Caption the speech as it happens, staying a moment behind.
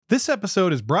This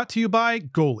episode is brought to you by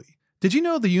Goalie. Did you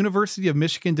know the University of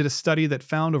Michigan did a study that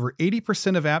found over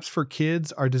 80% of apps for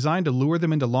kids are designed to lure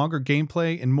them into longer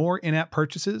gameplay and more in-app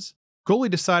purchases? Goalie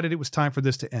decided it was time for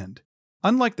this to end.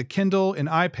 Unlike the Kindle and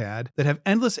iPad that have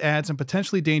endless ads and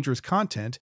potentially dangerous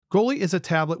content, Goalie is a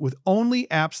tablet with only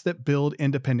apps that build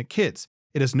independent kids.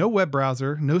 It has no web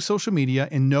browser, no social media,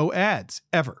 and no ads,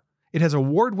 ever. It has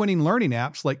award-winning learning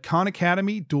apps like Khan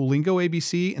Academy, Duolingo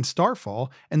ABC, and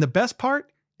Starfall, and the best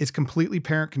part? It's completely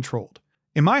parent-controlled.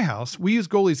 In my house, we use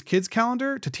Goalie's Kids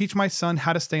Calendar to teach my son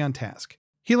how to stay on task.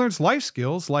 He learns life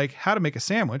skills like how to make a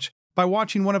sandwich by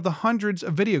watching one of the hundreds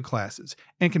of video classes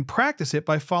and can practice it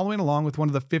by following along with one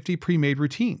of the 50 pre-made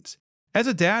routines. As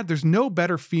a dad, there's no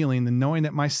better feeling than knowing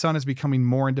that my son is becoming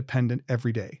more independent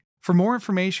every day. For more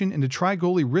information and to try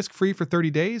Goalie risk-free for 30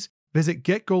 days, visit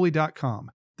getgoalie.com.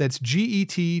 That's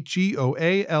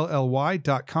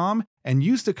GETGOALLY.com and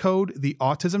use the code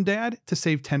TheAutismDad to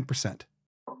save 10%.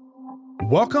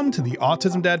 Welcome to the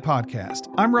Autism Dad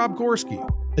Podcast. I'm Rob Gorski.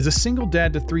 As a single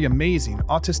dad to 3 amazing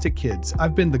autistic kids,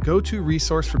 I've been the go-to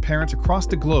resource for parents across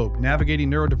the globe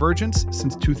navigating neurodivergence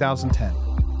since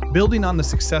 2010. Building on the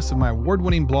success of my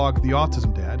award-winning blog, The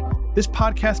Autism Dad, this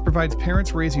podcast provides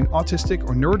parents raising autistic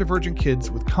or neurodivergent kids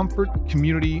with comfort,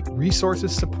 community,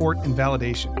 resources, support, and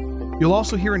validation. You'll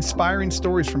also hear inspiring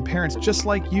stories from parents just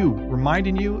like you,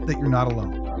 reminding you that you're not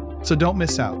alone. So don't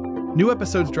miss out. New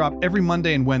episodes drop every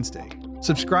Monday and Wednesday.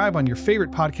 Subscribe on your favorite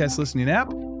podcast listening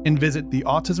app and visit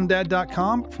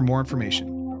theautismdad.com for more information.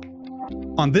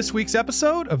 On this week's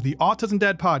episode of the Autism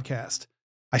Dad Podcast,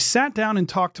 I sat down and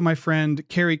talked to my friend,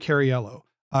 Carrie Cariello.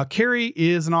 Carrie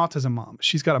is an autism mom.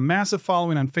 She's got a massive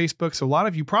following on Facebook, so a lot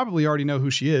of you probably already know who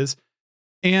she is.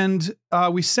 And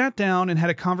we sat down and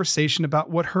had a conversation about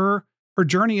what her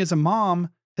journey as a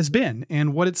mom has been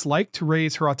and what it's like to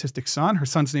raise her autistic son. Her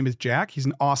son's name is Jack. He's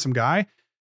an awesome guy.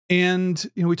 And,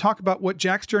 we talk about what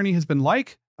Jack's journey has been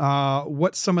like,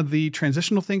 what some of the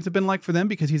transitional things have been like for them,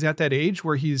 because he's at that age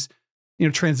where he's,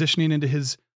 transitioning into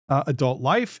his adult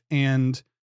life, and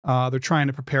they're trying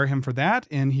to prepare him for that.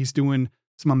 And he's doing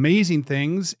some amazing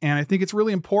things. And I think it's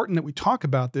really important that we talk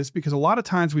about this because a lot of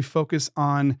times we focus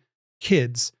on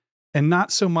kids and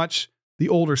not so much the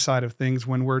older side of things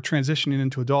when we're transitioning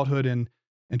into adulthood and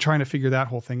trying to figure that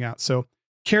whole thing out. So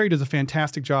Carrie does a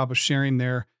fantastic job of sharing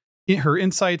her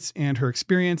insights and her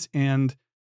experience. And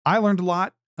I learned a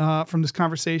lot from this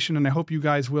conversation, and I hope you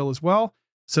guys will as well.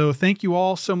 So thank you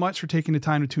all so much for taking the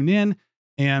time to tune in.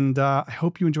 And I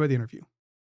hope you enjoy the interview.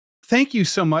 Thank you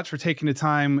so much for taking the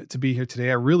time to be here today.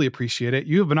 I really appreciate it.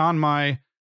 You have been on my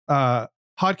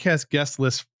podcast guest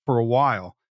list for a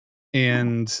while,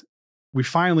 and we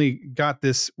finally got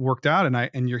this worked out,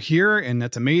 and you're here, and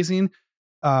that's amazing.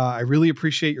 I really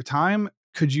appreciate your time.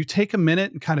 Could you take a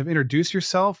minute and kind of introduce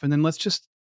yourself, and then let's just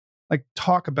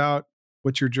talk about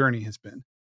what your journey has been?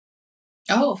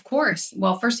 Oh, of course.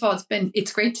 Well, first of all,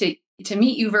 it's great to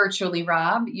meet you virtually,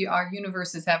 Rob. Our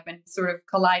universes have been sort of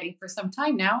colliding for some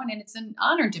time now, and it's an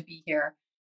honor to be here.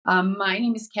 My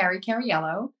name is Carrie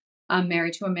Cariello. I'm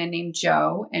married to a man named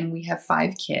Joe, and we have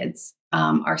 5 kids.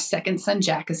 Our second son,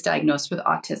 Jack, is diagnosed with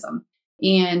autism.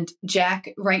 And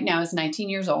Jack right now is 19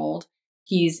 years old.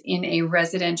 He's in a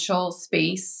residential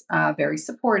space, very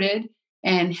supported,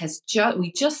 and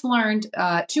we just learned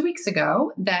 2 weeks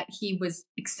ago that he was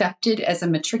accepted as a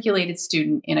matriculated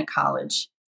student in a college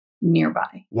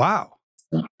nearby. Wow.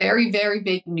 So very, very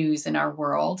big news in our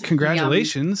world.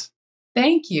 Congratulations.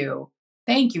 Thank you.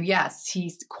 Thank you. Yes,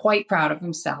 he's quite proud of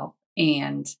himself.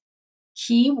 And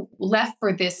he left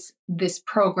for this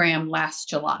program last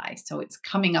July. So it's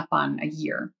coming up on a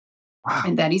year. Wow.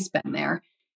 And that he's been there.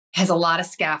 Has a lot of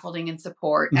scaffolding and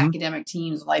support, academic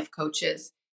teams, life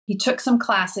coaches. He took some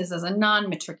classes as a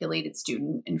non-matriculated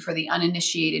student. And for the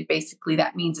uninitiated, basically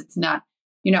that means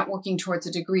you're not working towards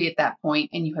a degree at that point,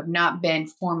 and you have not been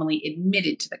formally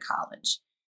admitted to the college.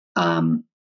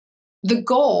 The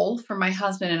goal for my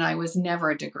husband and I was never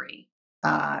a degree.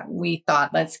 We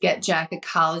thought, let's get Jack a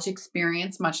college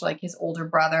experience, much like his older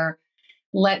brother.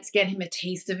 Let's get him a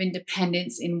taste of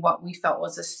independence in what we felt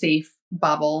was a safe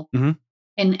bubble. Mm-hmm.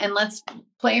 And let's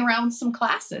play around with some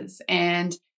classes.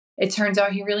 And it turns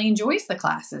out he really enjoys the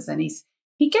classes, and he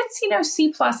gets,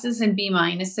 C pluses and B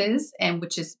minuses, and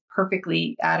which is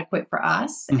perfectly adequate for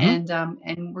us. Mm-hmm.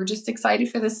 And we're just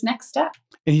excited for this next step.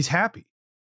 And he's happy.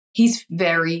 He's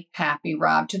very happy,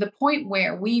 Rob, to the point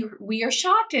where we are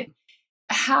shocked at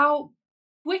how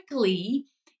quickly,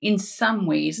 in some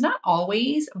ways, not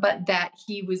always, but that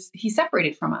he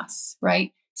separated from us,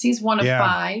 right? So he's one of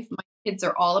 5. My kids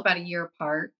are all about a year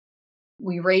apart.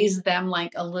 We raised them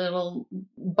like a little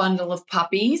bundle of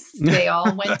puppies. They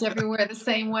all went everywhere the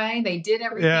same way. They did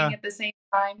everything Yeah. at the same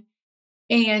time.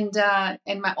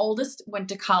 And my oldest went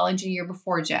to college a year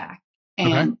before Jack.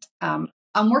 Okay. And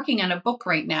I'm working on a book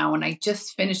right now, and I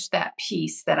just finished that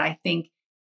piece that I think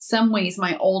some ways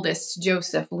my oldest,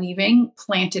 Joseph, leaving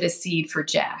planted a seed for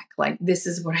Jack. Like, this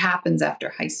is what happens after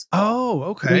high school. Oh, We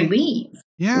okay. leave.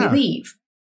 We Yeah. leave.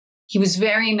 He was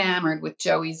very enamored with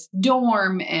Joey's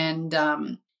dorm and,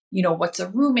 what's a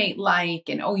roommate like?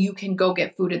 And, oh, you can go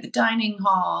get food at the dining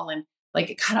hall. And like,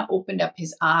 it kind of opened up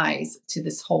his eyes to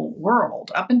this whole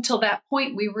world. Up until that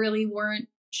point, we really weren't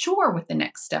sure what the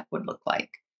next step would look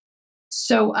like.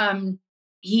 So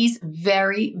he's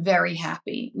very, very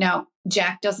happy. Now,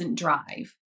 Jack doesn't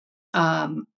drive.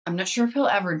 I'm not sure if he'll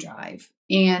ever drive.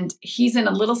 And he's in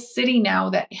a little city now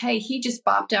that, hey, he just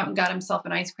bopped out and got himself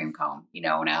an ice cream cone, an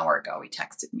hour ago. He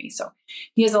texted me. So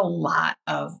he has a lot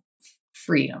of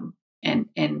freedom and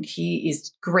he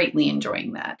is greatly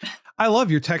enjoying that. I love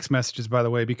your text messages, by the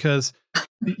way, because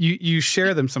you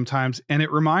share them sometimes, and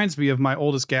it reminds me of my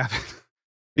oldest Gavin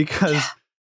because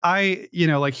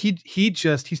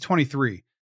he's 23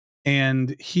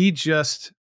 and he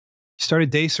just started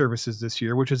day services this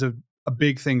year, which is a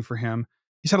big thing for him.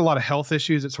 He's had a lot of health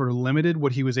issues that sort of limited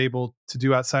what he was able to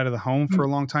do outside of the home for a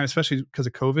long time, especially because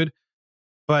of COVID.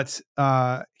 But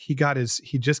he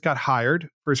just got hired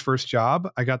for his first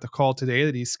job. I got the call today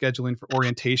that he's scheduling for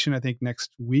orientation, I think next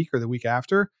week or the week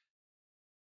after.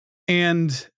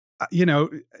 And,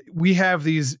 we have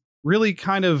these really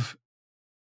kind of,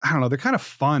 I don't know, they're kind of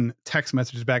fun text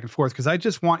messages back and forth because I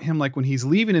just want him, like, when he's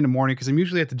leaving in the morning, because I'm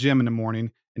usually at the gym in the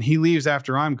morning and he leaves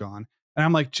after I'm gone. And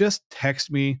I'm like, just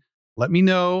text me, let me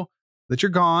know that you're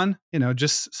gone,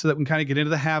 just so that we can kind of get into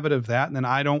the habit of that. And then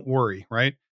I don't worry,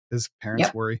 right? His parents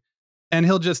Yep. worry. And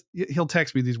he'll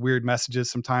text me these weird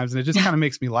messages sometimes and it just kind of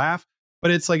makes me laugh.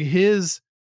 But it's like it's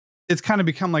kind of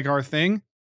become like our thing.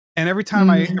 And every time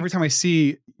I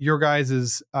see your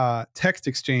guys' text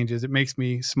exchanges, it makes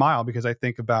me smile because I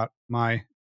think about my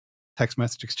text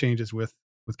message exchanges with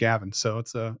Gavin. So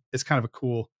it's kind of a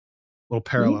cool little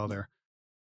parallel there.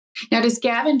 Now, does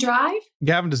Gavin drive?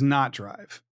 Gavin does not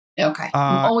drive. Okay.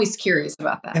 I'm always curious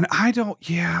about that. And I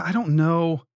don't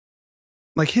know.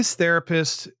 Like, his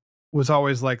therapist was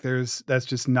always like, that's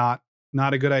just not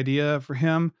a good idea for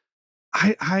him.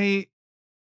 I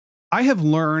have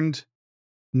learned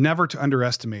never to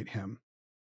underestimate him.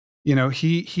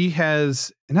 He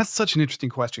has, and that's such an interesting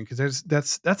question because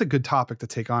that's a good topic to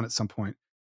take on at some point,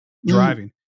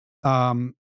 driving.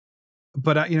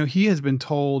 But he has been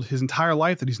told his entire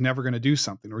life that he's never going to do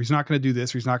something, or he's not going to do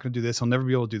this, or he's not going to do this. He'll never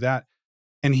be able to do that.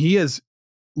 And he has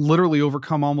literally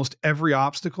overcome almost every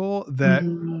obstacle that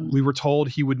we were told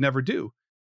he would never do.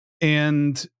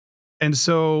 And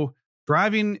so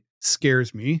driving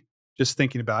scares me just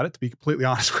thinking about it, to be completely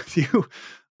honest with you.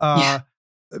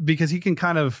 Because he can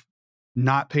kind of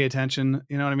not pay attention,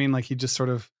 you know what I mean? Like, he just sort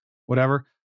of whatever.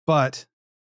 But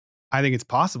I think it's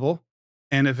possible.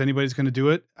 And if anybody's going to do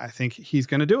it, I think he's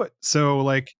going to do it. So,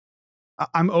 like,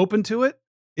 I'm open to it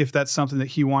if that's something that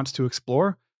he wants to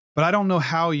explore. But I don't know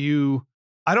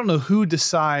I don't know who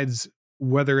decides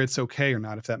whether it's okay or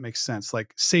not, if that makes sense,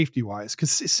 like, safety wise,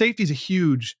 because safety is a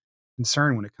huge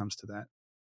concern when it comes to that.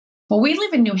 Well, we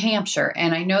live in New Hampshire,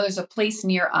 and I know there's a place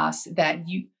near us that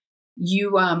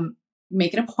you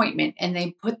make an appointment and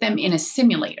they put them in a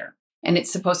simulator, and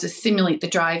it's supposed to simulate the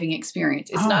driving experience.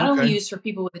 It's not only used for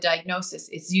people with a diagnosis,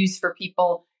 it's used for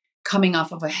people coming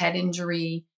off of a head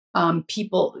injury,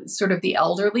 people sort of the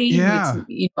elderly,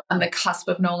 who's on the cusp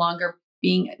of no longer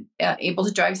being able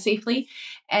to drive safely.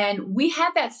 And we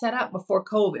had that set up before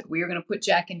COVID. We were going to put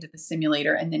Jack into the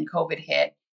simulator, and then COVID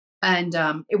hit. And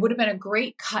it would have been a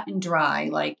great cut and dry,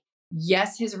 like,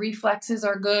 yes, his reflexes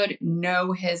are good.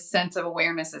 No, his sense of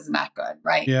awareness is not good.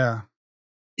 Right. Yeah.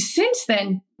 Since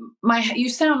then, you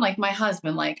sound like my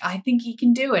husband. Like, I think he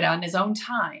can do it on his own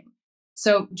time.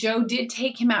 So Joe did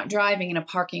take him out driving in a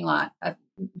parking lot,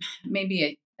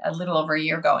 maybe a little over a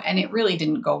year ago, and it really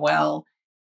didn't go well.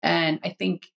 And I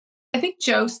think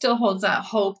Joe still holds out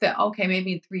hope that, okay,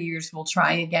 maybe in 3 years we'll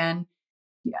try again.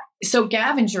 Yeah. So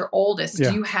Gavin's your oldest. Yeah.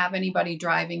 Do you have anybody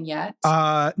driving yet?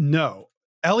 No.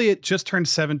 Elliot just turned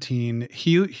 17.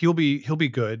 He'll be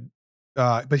good.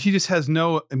 But he just has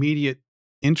no immediate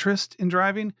interest in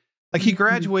driving. Like, he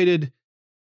graduated.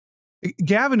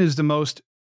 Gavin is more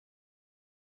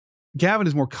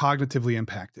cognitively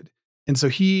impacted. And so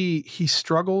he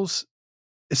struggles,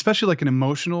 especially like in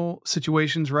emotional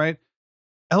situations, right?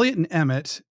 Elliot and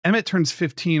Emmett turns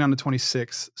 15 on the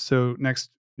 26th. So next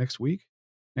week,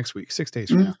 6 days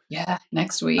from now. Yeah.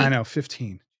 Next week. I know,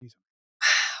 15.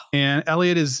 And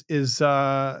Elliot is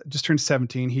just turned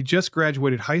 17. He just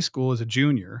graduated high school as a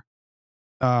junior,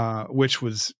 which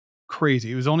was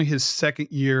crazy. It was only his second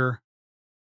year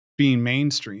being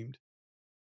mainstreamed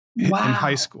in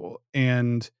high Wow. school,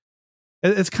 and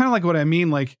it's kind of like what I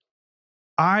mean. Like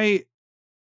I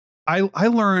I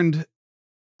learned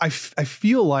I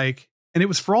feel like, and it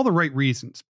was for all the right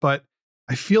reasons, but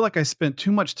I feel like I spent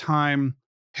too much time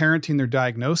parenting their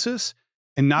diagnosis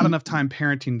and not enough Mhm. time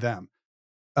parenting them.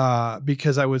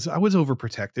 Because I was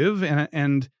overprotective,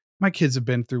 and my kids have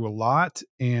been through a lot,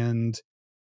 and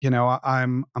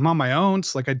I'm on my own.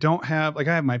 So like I don't have like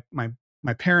I have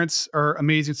my parents are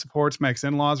amazing supports, my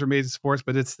ex-in-laws are amazing supports,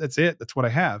 but that's it. That's what I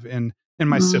have, and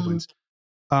my Mm. siblings.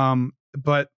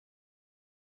 But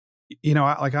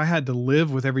I had to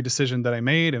live with every decision that I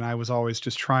made, and I was always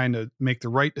just trying to make the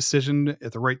right decision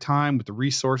at the right time with the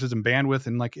resources and bandwidth,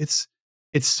 and like it's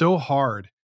so hard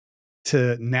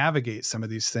to navigate some of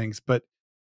these things. But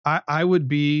I would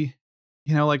be,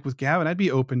 like with Gavin, I'd be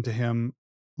open to him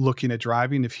looking at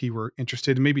driving if he were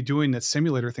interested and maybe doing that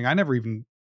simulator thing. I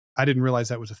didn't realize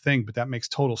that was a thing, but that makes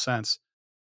total sense.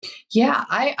 Yeah,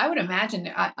 I would imagine.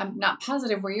 I'm not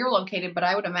positive where you're located, but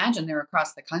I would imagine they're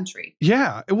across the country.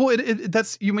 Yeah. Well,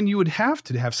 that's you when you would have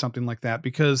to have something like that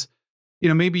because,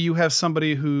 maybe you have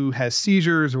somebody who has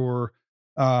seizures or,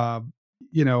 uh,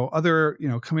 other,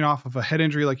 coming off of a head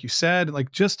injury, like you said,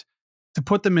 like just to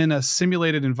put them in a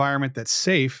simulated environment that's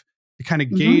safe to kind of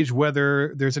Hmm. gauge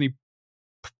whether there's any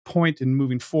point in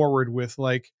moving forward with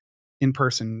like in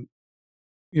person,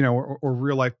 or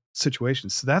real life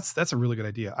situations. So that's a really good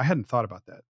idea. I hadn't thought about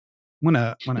that.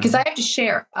 Because I When have to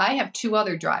share. I have two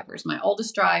other drivers. My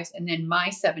oldest drives, and then my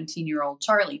 17-year-old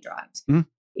Charlie drives. Mhm.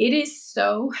 It is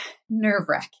so nerve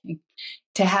wracking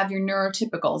to have your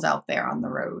neurotypicals out there on the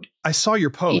road. I saw your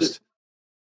It, post.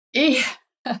 it,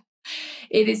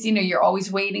 it is, you're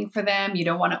always waiting for them. You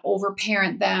don't want to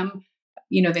overparent them.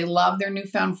 They love their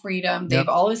newfound freedom. They've Yep.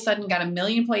 all of a sudden got a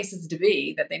million places to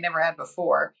be that they never had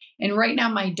before. And right now,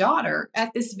 my daughter,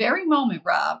 at this very moment,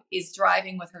 Rob, is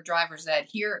driving with her driver's ed.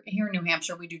 Here in New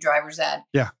Hampshire, we do driver's ed,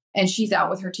 Yeah. and she's out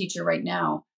with her teacher right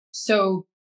now. So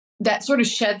that sort of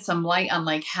shed some light on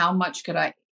like how much could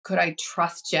I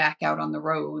trust Jack out on the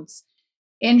roads.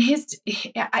 And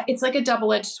it's like a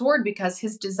double-edged sword because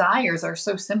his desires are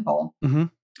so simple. Hmm.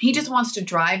 He just wants to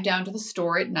drive down to the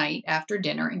store at night after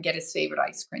dinner and get his favorite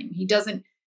ice cream. He doesn't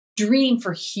dream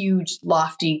for huge,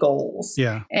 lofty goals.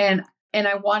 Yeah. And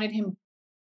I wanted him,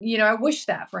 I wish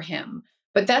that for him.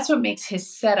 But that's what makes his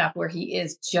setup where he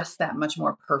is just that much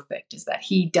more perfect, is that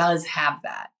he does have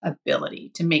that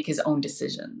ability to make his own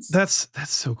decisions. That's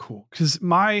so cool because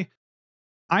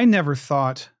I never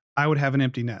thought I would have an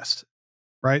empty nest.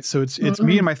 Right. So it's me and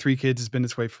Mhm. my three kids. It's been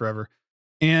this way forever.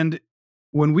 And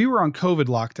when we were on COVID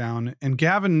lockdown, and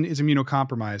Gavin is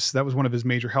immunocompromised, so that was one of his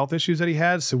major health issues that he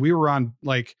had. So we were on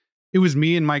like it was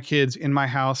me and my kids in my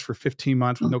house for 15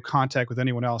 months with no contact with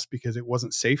anyone else because it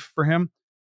wasn't safe for him.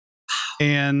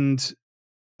 And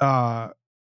uh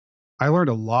I learned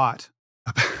a lot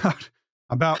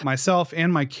about myself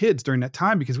and my kids during that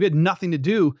time because we had nothing to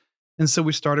do. And so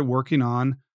we started working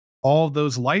on all of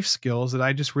those life skills that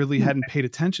I just really hadn't paid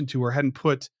attention to or I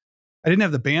didn't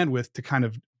have the bandwidth to kind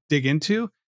of dig into.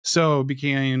 So it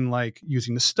became like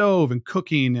using the stove and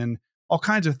cooking and all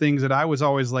kinds of things that I was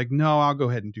always like, no, I'll go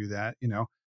ahead and do that.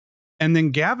 And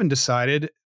then Gavin decided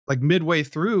like midway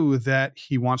through that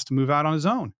he wants to move out on his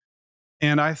own.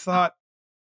 And I thought,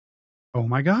 oh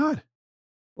my God,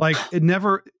 like, it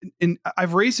never and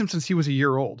I've raised him since he was a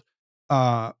year old,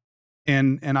 uh,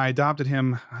 and I adopted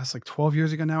him, that's like 12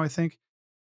 years ago now, I think,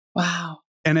 Wow.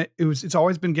 and it's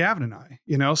always been Gavin and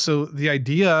I, so the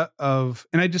idea of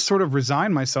and I just sort of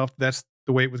resigned myself that's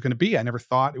the way it was gonna be, I never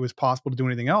thought it was possible to do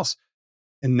anything else,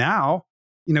 and now,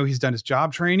 he's done his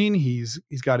job training, he's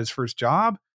got his first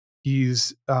job,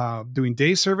 he's, doing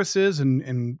day services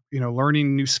and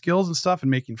learning new skills and stuff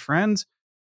and making friends,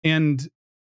 and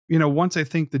once I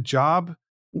think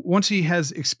once he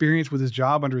has experience with his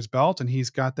job under his belt and he's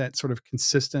got that sort of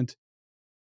consistent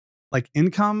like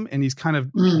income and he's kind of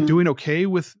Mm. doing okay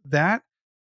with that,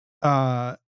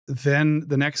 uh, then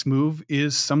the next move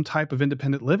is some type of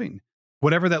independent living,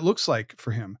 whatever that looks like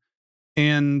for him.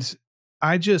 And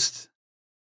I just,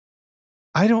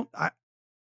 I don't, I,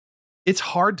 it's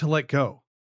hard to let go.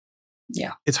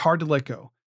 Yeah. It's hard to let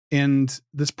go. And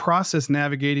this process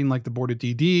navigating like the board of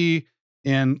DD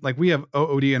and like we have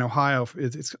OOD in Ohio,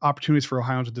 it's opportunities for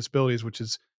Ohioans with disabilities, which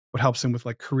is what helps them with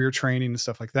like career training and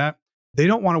stuff like that. They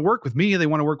don't want to work with me, they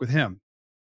want to work with him,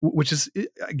 which is,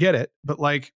 I get it, but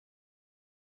like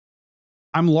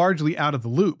I'm largely out of the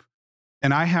loop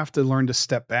and I have to learn to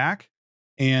step back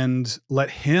and let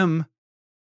him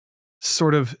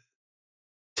sort of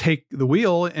take the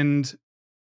wheel and,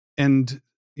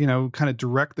 kind of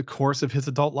direct the course of his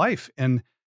adult life. And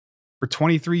for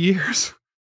 23 years,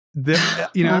 Yeah.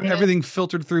 everything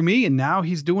filtered through me, and now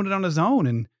he's doing it on his own.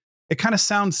 And it kind of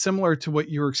sounds similar to what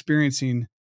you were experiencing,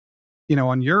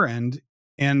 on your end.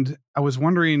 And I was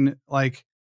wondering, like,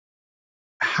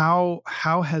 how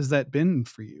has that been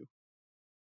for you?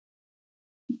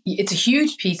 It's a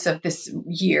huge piece of this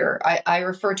year. I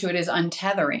refer to it as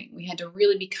untethering. We had to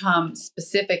really become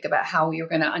specific about how we were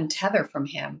going to untether from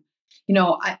him.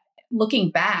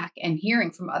 Looking back and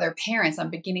hearing from other parents, I'm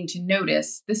beginning to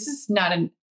notice this is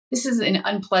an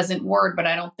unpleasant word, but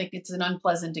I don't think it's an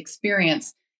unpleasant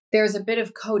experience. There's a bit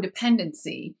of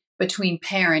codependency between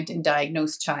parent and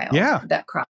diagnosed child Yeah. that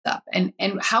crops up. And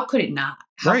how could it not?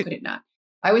 How Right. could it not?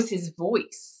 I was his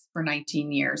voice for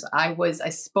 19 years. I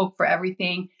spoke for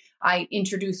everything. I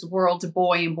introduced world to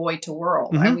boy and boy to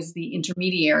world. I Mhm. was the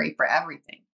intermediary for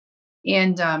everything.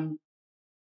 And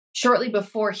shortly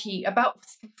before about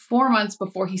 4 months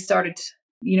before he started,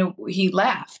 he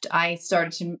left, I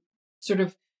started to sort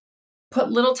of put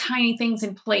little tiny things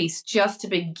in place just to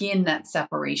begin that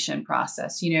separation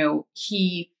process.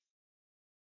 He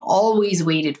always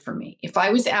waited for me. If I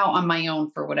was out on my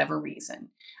own for whatever reason,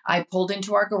 I pulled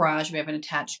into our garage. We have an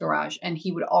attached garage, and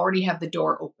he would already have the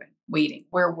door open, waiting.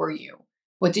 Where were you?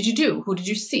 What did you do? Who did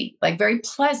you see? Like, very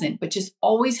pleasant, but just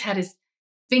always had his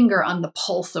finger on the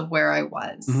pulse of where I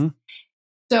was. Mhm.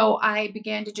 So I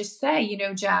began to just say,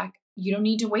 Jack, you don't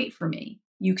need to wait for me.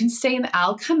 You can stay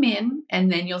I'll come in,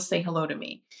 and then you'll say hello to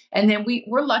me. And then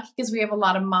we're lucky because we have a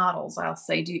lot of models. I'll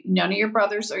say, none of your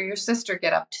brothers or your sister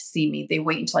get up to see me. They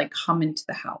wait until I come into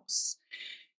the house.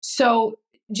 So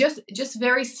just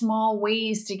very small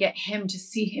ways to get him to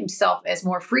see himself as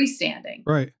more freestanding.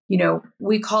 Right.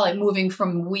 We call it moving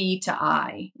from we to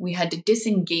I. We had to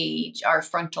disengage our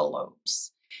frontal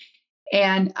lobes.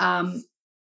 And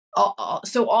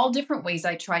so all different ways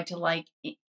I tried to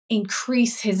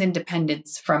increase his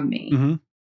independence from me.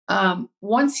 Mhm.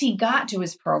 Once he got to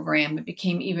his program, it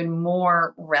became even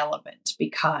more relevant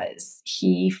because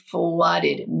he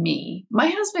flooded me. My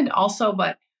husband also,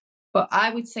 but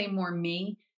I would say more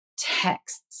me,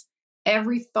 texts,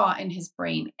 every thought in his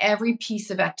brain, every piece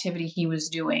of activity he was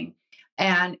doing.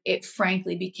 And it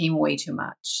frankly became way too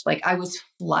much. Like, I was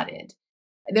flooded.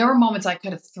 There were moments I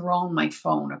could have thrown my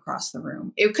phone across the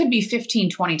room. It could be 15,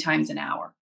 20 times an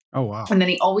hour. Oh, wow. And then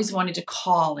he always wanted to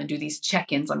call and do these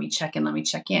check-ins. Let me check in. Let me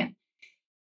check in.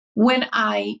 When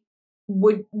I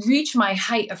would reach my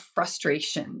height of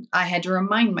frustration, I had to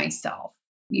remind myself,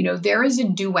 there is a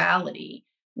duality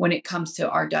when it comes to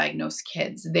our diagnosed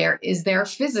kids. There is their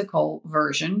physical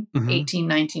version, Mhm. 18,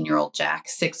 19-year-old Jack,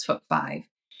 6'5".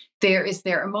 There is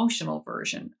their emotional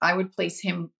version. I would place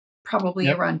him probably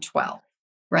Yep. around 12,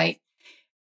 right?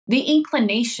 The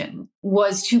inclination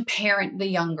was to parent the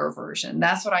younger version.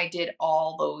 That's what I did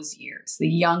all those years. The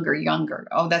younger.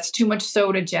 Oh, that's too much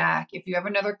soda, Jack. If you have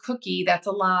another cookie, that's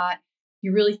a lot.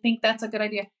 You really think that's a good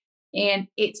idea? And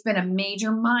it's been a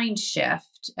major mind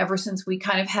shift ever since we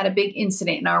kind of had a big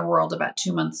incident in our world about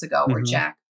 2 months ago where Mhm.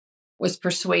 Jack was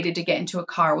persuaded to get into a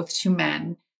car with two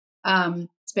men.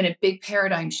 It's been a big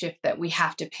paradigm shift that we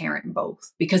have to parent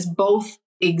both because both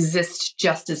exist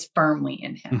just as firmly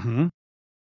in him. Mhm.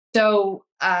 So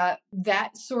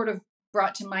that sort of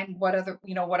brought to mind what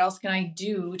else can I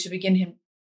do to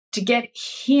get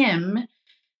him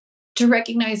to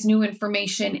recognize new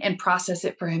information and process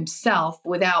it for himself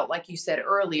without, like you said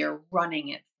earlier, running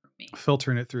it through me,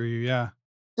 Filtering it through you. Yeah.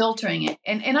 filtering it.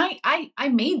 And I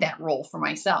made that role for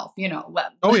myself, Oh,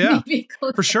 let yeah. me be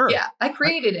clear. For sure. Yeah, I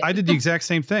created it. I did the exact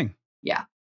same thing. Yeah.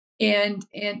 And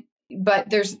but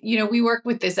there's, we work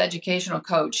with this educational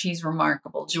coach. He's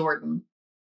remarkable, Jordan.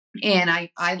 And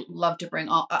I love to bring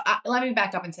all, let me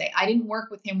back up and say, I didn't work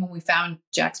with him when we found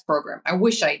Jack's program. I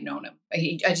wish I'd known him.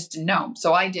 I just didn't know him.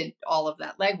 So I did all of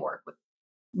that legwork with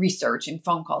research and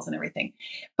phone calls and everything.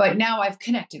 But now I've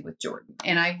connected with Jordan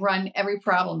and I run every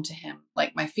problem to him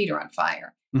like my feet are on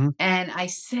fire. Mhm. And I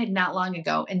said not long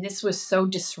ago, and this was so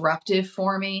disruptive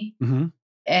for me. Mhm.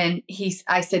 And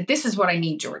I said, this is what I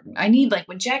need, Jordan. I need, like,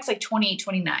 when Jack's like 28,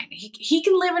 29, he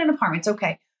can live in an apartment. It's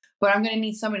okay. But I'm going to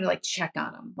need somebody to check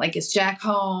on him. Like, is Jack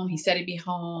home? He said he'd be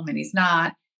home and he's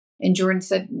not. And Jordan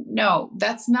said, no,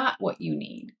 that's not what you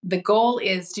need. The goal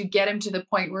is to get him to the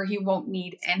point where he won't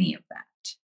need any of that.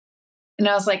 And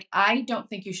I was like, I don't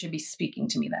think you should be speaking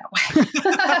to me that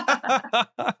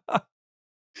way.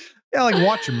 Yeah,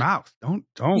 watch your mouth. Don't.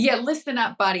 Yeah, listen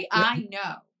up, buddy. I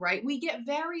know, right? We get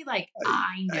very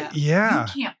I know. Yeah.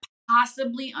 You can't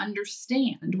possibly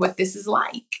understand what this is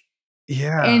like.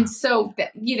 Yeah. And so,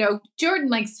 Jordan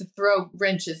likes to throw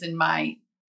wrenches in my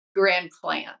grand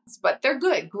plans, but they're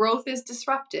good. Growth is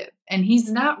disruptive, and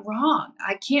he's not wrong.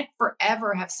 I can't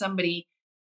forever have somebody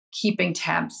keeping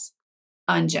tabs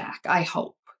on Jack, I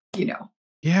hope.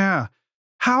 Yeah.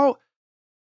 How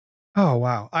Oh,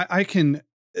 wow. I can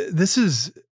this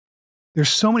is there's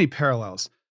so many parallels.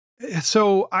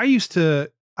 So I used to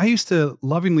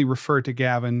lovingly refer to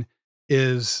Gavin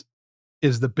is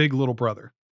the big little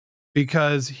brother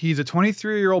because he's a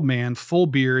 23-year-old man, full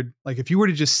beard. Like if you were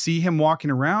to just see him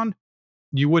walking around,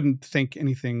 you wouldn't think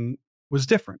anything was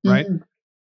different, right? Mhm.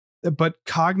 But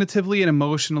cognitively and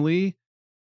emotionally,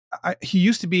 he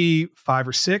used to be 5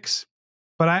 or 6,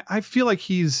 but I feel like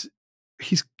he's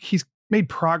made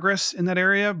progress in that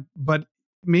area, but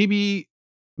maybe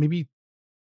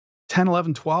 10,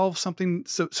 11, 12, something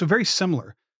so very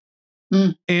similar.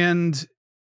 Mm. And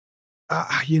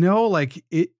like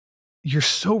you're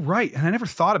so right. And I never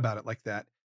thought about it like that.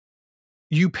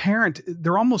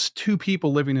 They're almost two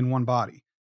people living in one body.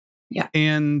 Yeah.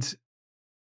 And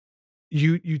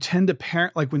you tend to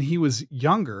parent like when he was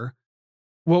younger.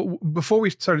 Well, before we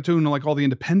started doing like all the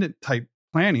independent type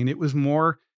planning, it was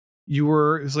more it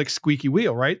was like squeaky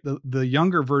wheel, right? The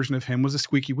younger version of him was a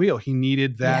squeaky wheel. He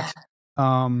needed Yeah. that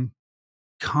um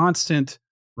constant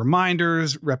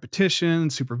reminders, repetition,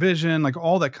 supervision, like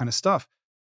all that kind of stuff.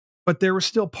 But there was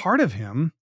still part of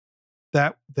him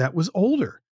that was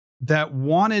older, that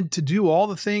wanted to do all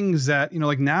the things that,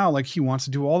 like now, like he wants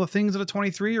to do all the things that a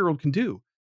 23-year-old can do.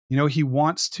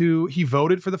 He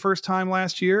voted for the first time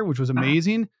last year, which was Ah,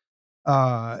 amazing.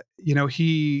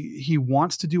 He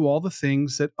wants to do all the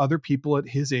things that other people at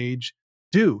his age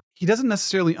do. He doesn't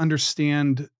necessarily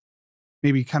understand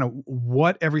maybe kind of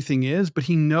what everything is, but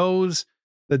he knows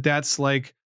that that's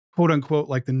like quote unquote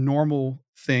like the normal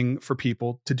thing for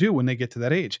people to do when they get to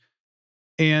that age.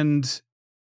 And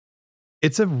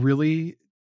it's a really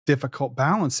difficult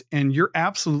balance. And you're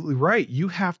absolutely right. You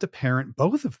have to parent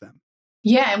both of them.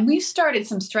 Yeah, and we've started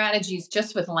some strategies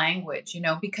just with language,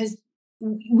 because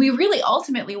we really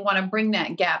ultimately want to bring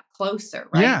that gap closer,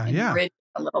 right? Yeah, And yeah. bridge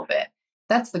a little bit.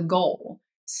 That's the goal.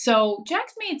 So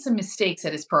Jack's made some mistakes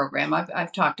at his program.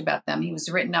 I've talked about them. He was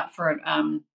written up for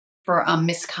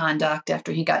misconduct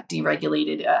after he got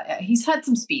deregulated. He's had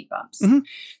some speed bumps. Mhm.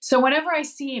 So whenever I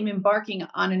see him embarking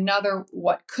on another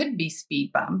what could be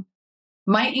speed bump,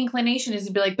 my inclination is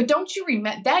to be like, but don't you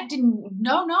remember that didn't,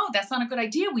 no, that's not a good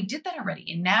idea. We did that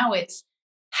already. And now it's,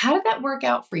 how did that work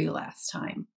out for you last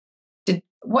time? Did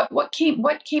what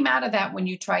came out of that when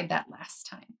you tried that last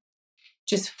time?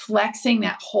 Just flexing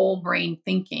that whole brain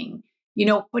thinking,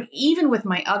 but even with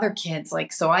my other kids,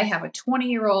 like, so I have a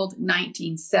 20-year-old,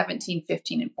 19, 17,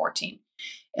 15, and 14.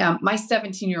 My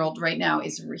 17-year-old right now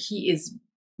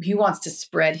he wants to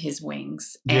spread his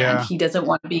wings and Yeah. he doesn't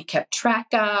want to be kept track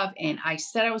of. And I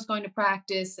said I was going to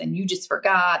practice and you just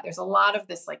forgot. There's a lot of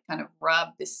this like kind of rub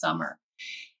this summer.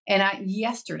 And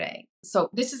yesterday, so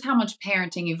this is how much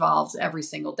parenting evolves every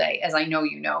single day, as I know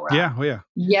Rob. Yeah. Oh, yeah.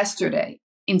 Yesterday,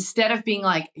 instead of being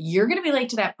like, you're going to be late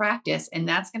to that practice and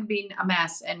that's going to be a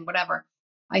mess and whatever,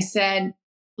 I said,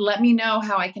 let me know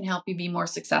how I can help you be more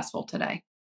successful today.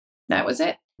 That was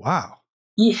it. Wow.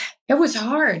 Yeah, it was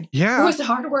hard. It Yeah. was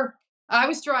hard work. I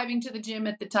was driving to the gym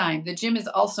at the time. The gym is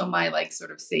also my like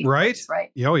sort of safe Right. place,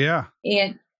 right? Oh, yeah.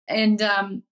 And and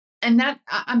um and that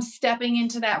I'm stepping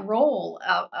into that role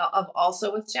of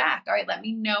also with Jack. All right, let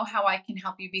me know how I can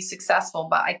help you be successful,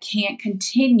 but I can't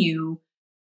continue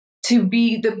to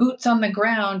be the boots on the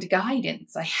ground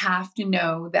guidance. I have to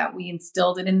know that we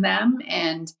instilled it in them.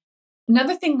 And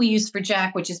another thing we use for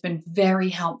Jack, which has been very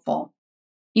helpful,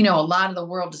 a lot of the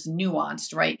world is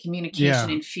nuanced, right? Communication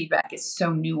Yeah. and feedback is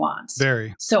so nuanced.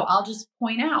 Very. So I'll just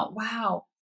point out, wow,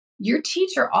 your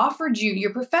professor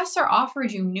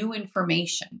offered you new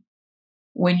information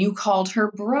when you called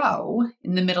her bro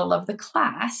in the middle of the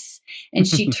class and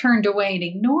she turned away and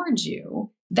ignored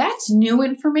you. That's new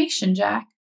information, Jack.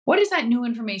 What does that new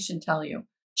information tell you?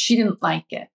 She didn't like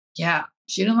it. Yeah,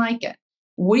 she didn't like it.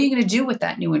 What are you going to do with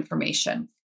that new information?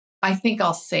 I think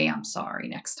I'll say I'm sorry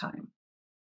next time.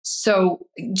 So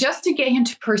just to get him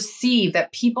to perceive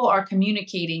that people are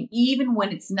communicating, even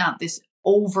when it's not this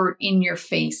overt in your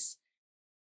face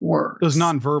Those words.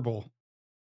 nonverbal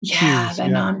Yeah, cues. the Yeah.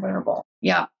 nonverbal.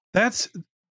 Yeah. That's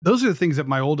those are the things that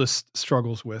my oldest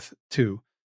struggles with too.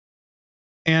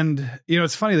 And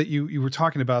it's funny that you were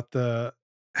talking about the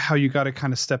how you got to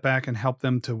kind of step back and help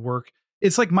them to work.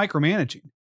 It's like micromanaging.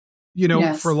 For a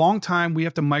Yes. long time we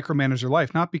have to micromanage their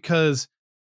life, not because,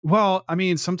 well, I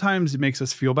mean, sometimes it makes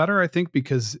us feel better, I think,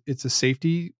 because it's a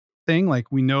safety thing.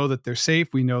 Like we know that they're safe.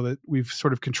 We know that we've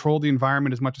sort of controlled the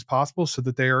environment as much as possible so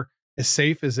that they're as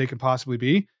safe as they can possibly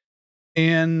be.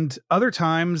 And other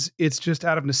times it's just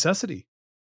out of necessity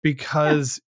Yeah.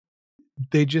 because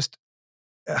they just,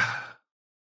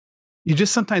 you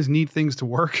just sometimes need things to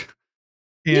work.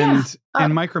 Yeah. And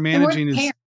And we're the micromanaging is,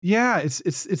 parents. yeah,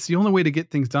 it's the only way to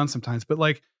get things done sometimes. But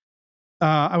like,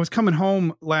 I was coming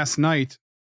home last night.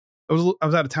 I was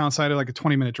out of town, so I had like a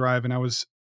 20-minute drive, and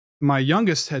my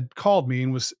youngest had called me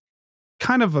and was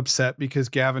kind of upset because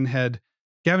Gavin has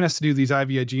to do these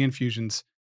IVIG infusions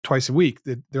twice a week.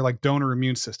 They're like donor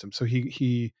immune system. So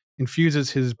he infuses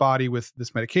his body with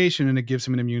this medication and it gives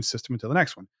him an immune system until the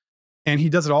next one. And he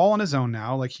does it all on his own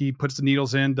now. Like he puts the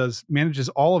needles in, manages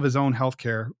all of his own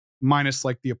healthcare, minus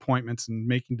like the appointments and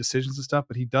making decisions and stuff.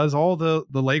 But he does all the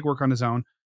legwork on his own.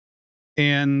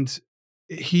 And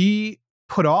he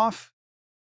put off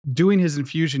doing his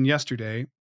infusion yesterday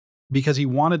because he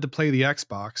wanted to play the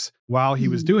Xbox while he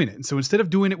was Mhm. doing it. And so instead of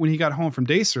doing it when he got home from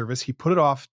day service, he put it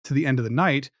off to the end of the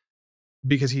night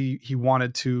because he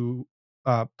wanted to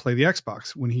play the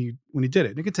Xbox when he did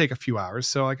it. And it could take a few hours,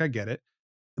 so like I get it.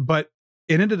 But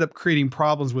it ended up creating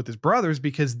problems with his brothers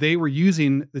because they were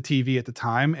using the TV at the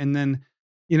time. And then,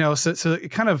 so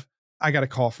it kind of, I got a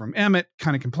call from Emmett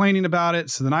kind of complaining about it.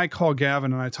 So then I called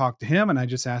Gavin and I talked to him and I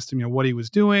just asked him, what he was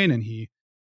doing. And he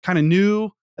kind of knew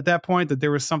at that point that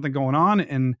there was something going on.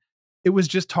 And it was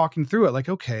just talking through it like,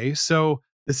 okay, so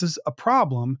this is a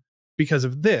problem because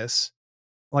of this.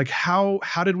 Like, how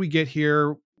did we get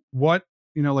here? What,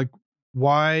 like,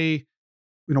 why,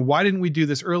 why didn't we do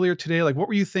this earlier today? Like, what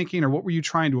were you thinking or what were you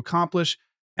trying to accomplish?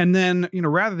 And then,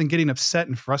 rather than getting upset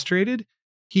and frustrated,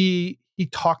 he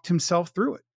talked himself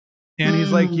through it. And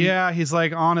he's like, Mm. yeah, he's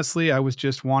like, honestly, I was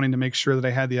just wanting to make sure that I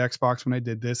had the Xbox when I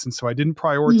did this. And so I didn't Mm.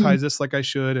 prioritize this like I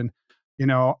should. And, you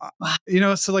know, uh,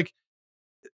 Wow. so like,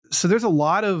 so there's a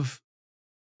lot of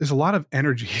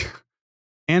energy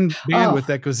and Oh, bandwidth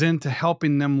that goes into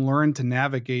helping them learn to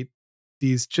navigate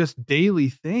these just daily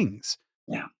things.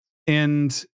 yeah.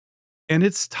 And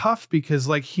it's tough because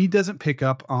like he doesn't pick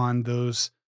up on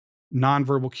those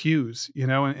nonverbal cues,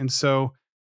 and so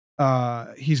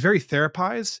he's very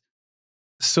therapized.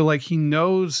 So like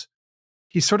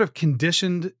he's sort of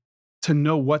conditioned to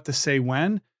know what to say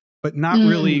when, but not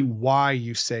really Mm. why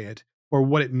you say it or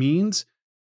what it means.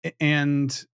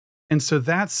 And so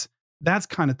that's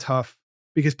kind of tough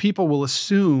because people will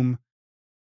assume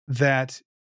that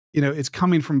it's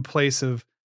coming from a place of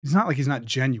it's not like he's not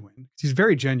genuine. He's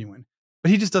very genuine,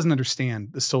 but he just doesn't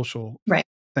understand the social Right.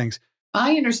 things.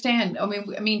 I understand. I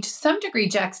mean, to some degree,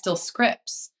 Jack still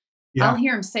scripts. I'll Yeah.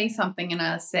 hear him say something and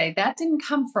I'll say, that didn't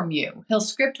come from you. He'll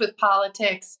script with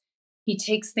politics. He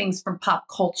takes things from pop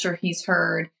culture he's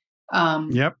heard.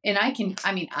 Yep. And I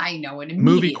know it Movie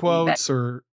immediately that quotes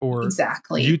or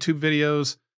exactly. YouTube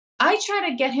videos. I try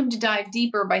to get him to dive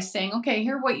deeper by saying, okay,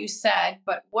 hear what you said,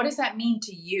 but what does that mean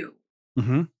to you?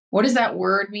 Mhm. What does that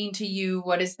word mean to you?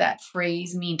 What does that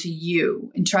phrase mean to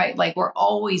you? And like we're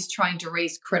always trying to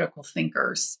raise critical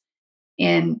thinkers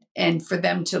and for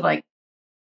them to like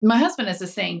my husband has a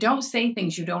saying, don't say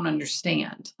things you don't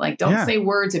understand. Like don't Yeah. say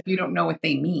words if you don't know what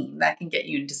they mean. That can get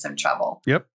you into some trouble.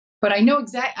 Yep. But I know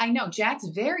Jack's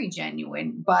very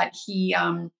genuine, but he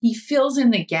fills in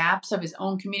the gaps of his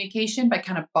own communication by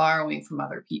kind of borrowing from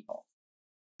other people.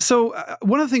 So,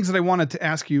 one of the things that I wanted to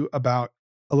ask you about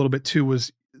a little bit too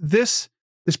was this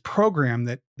program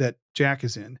that Jack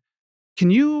is in. Can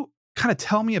you kind of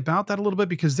tell me about that a little bit?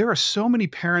 Because there are so many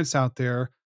parents out there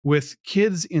with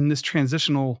kids in this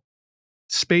transitional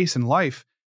space in life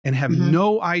and have Mhm.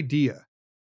 no idea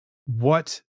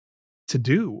what to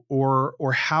do or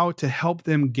how to help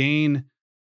them gain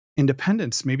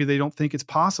independence. Maybe they don't think it's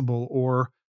possible or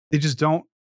they just don't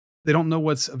know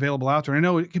what's available out there. I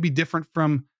know it could be different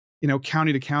from,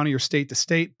 county to county or state to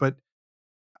state, but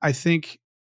I think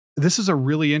this is a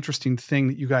really interesting thing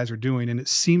that you guys are doing and it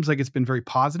seems like it's been very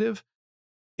positive.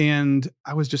 And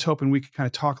I was just hoping we could kind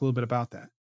of talk a little bit about that.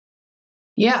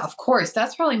 Yeah, of course.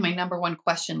 That's probably my number one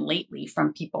question lately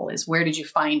from people is where did you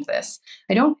find this?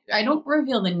 I don't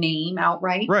reveal the name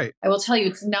outright. Right. I will tell you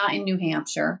it's not in New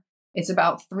Hampshire. It's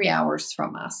about 3 hours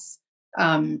from us.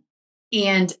 Um,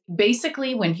 and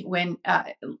basically, when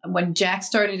Jack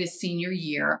started his senior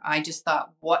year, I just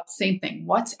thought, what same thing?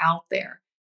 What's out there?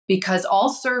 Because all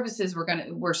services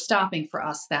were stopping for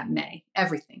us that May.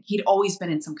 Everything. He'd always been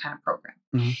in some kind of program,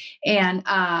 Mhm. and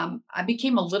I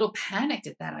became a little panicked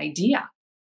at that idea.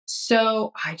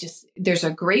 So there's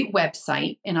a great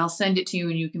website and I'll send it to you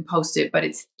and you can post it, but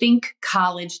it's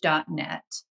thinkcollege.net.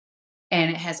 And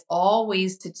it has all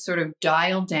ways to sort of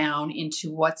dial down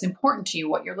into what's important to you,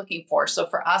 what you're looking for. So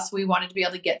for us, we wanted to be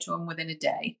able to get to him within a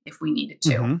day if we needed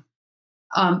to.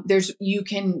 You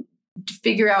can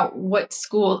figure out what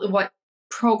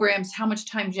programs, how much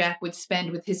time Jack would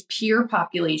spend with his peer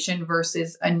population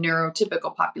versus a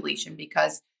neurotypical population,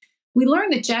 because we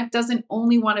learned that Jack doesn't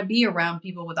only want to be around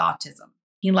people with autism.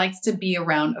 He likes to be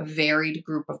around a varied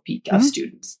group of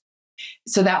students.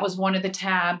 So that was one of the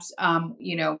tabs.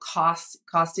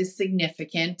 Cost is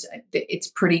significant. It's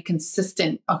pretty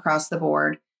consistent across the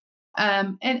board.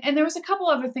 And there was a couple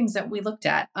other things that we looked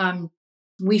at.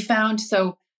 We found,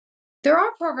 so there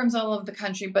are programs all over the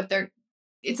country, but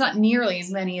it's not nearly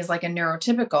as many as like a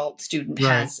neurotypical student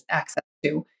has access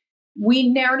to. We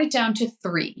narrowed it down to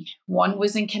 3. One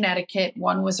was in Connecticut,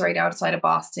 one was right outside of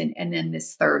Boston, and then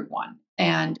this third one.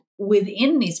 And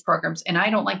within these programs, and I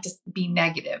don't like to be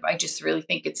negative, I just really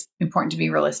think it's important to be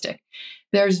realistic.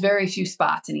 There's very few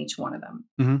spots in each one of them.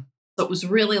 So it was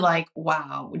really like,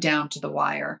 wow, down to the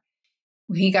wire.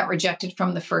 He got rejected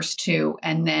from the first 2.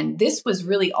 And then this was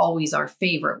really always our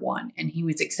favorite one. And he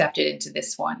was accepted into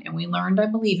this one. And we learned, I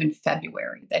believe, in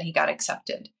February that he got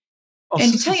accepted. Oh,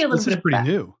 and to tell you a little bit, this is pretty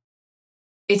new.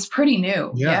 It's pretty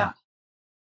new. Yeah.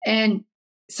 And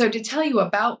so to tell you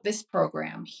about this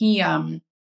program, he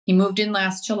moved in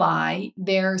last July.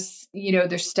 There's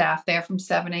staff there from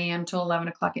 7 a.m. till 11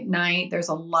 o'clock at night. There's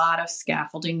a lot of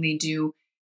scaffolding they do.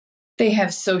 They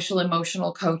have social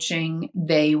emotional coaching.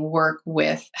 They work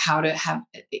with how to have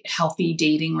healthy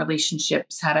dating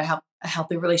relationships, how to have a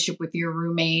healthy relationship with your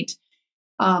roommate.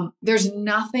 There's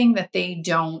nothing that they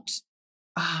don't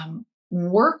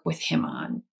work with him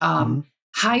on.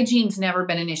 Hygiene's never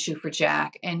been an issue for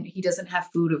Jack, and he doesn't have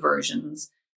food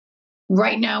aversions.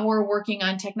 Right now, we're working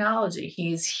on technology.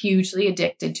 He's hugely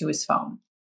addicted to his phone.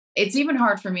 It's even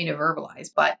hard for me to verbalize,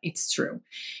 but it's true.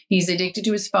 He's addicted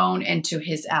to his phone and to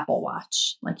his Apple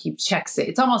Watch. Like, he checks it.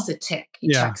 It's almost a tick. He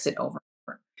checks it over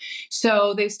and over.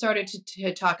 So they've started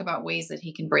to talk about ways that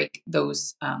he can break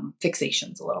those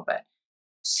fixations a little bit.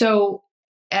 So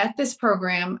at this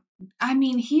program, I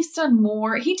mean, he did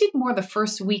more the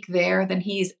first week there than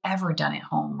he's ever done at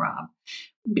home, Rob.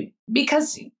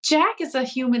 Because Jack is a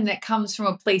human that comes from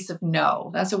a place of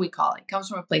no. That's what we call it. Comes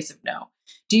from a place of no.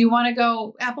 Do you want to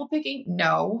go apple picking?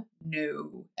 No.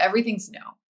 Everything's no.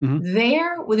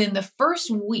 There, within the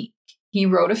first week, he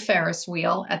rode a Ferris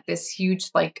wheel at this huge,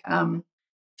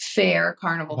 fair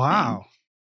carnival thing.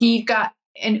 He got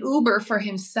an Uber for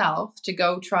himself to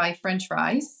go try French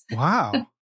fries. Wow.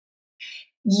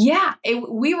 Yeah,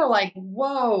 we were like,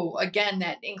 whoa, again,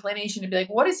 that inclination to be like,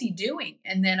 what is he doing?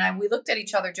 And then we looked at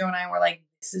each other, Joe and I, and we're like,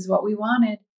 this is what we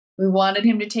wanted. We wanted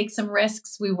him to take some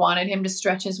risks. We wanted him to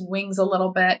stretch his wings a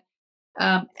little bit.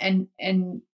 And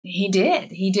he did.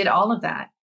 He did all of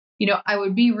that. I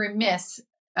would be remiss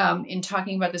in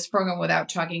talking about this program without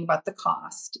talking about the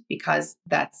cost, because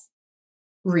that's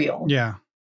real. Yeah.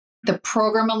 The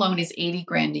program alone is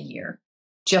 $80,000 a year.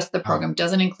 Just the program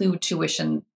doesn't include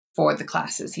tuition for the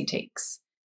classes he takes.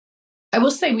 I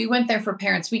will say we went there for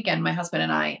Parents Weekend, my husband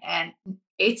and I, and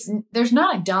there's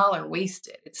not a dollar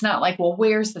wasted. It's not like, well,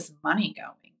 where's this money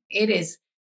going? It is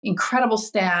incredible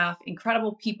staff,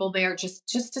 incredible people there just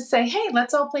to say, hey,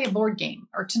 let's all play a board game,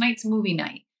 or tonight's movie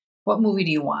night. What movie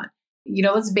do you want?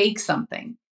 Let's bake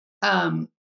something.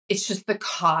 It's just the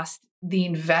cost, the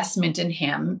investment in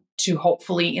him to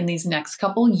hopefully in these next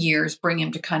couple years bring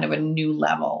him to kind of a new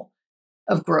level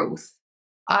of growth.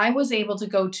 I was able to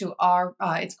go to our,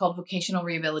 it's called vocational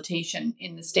rehabilitation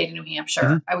in the state of New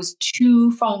Hampshire. I was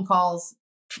 2 phone calls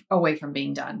away from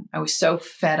being done. I was so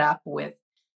fed up with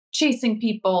chasing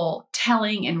people,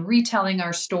 telling and retelling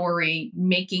our story,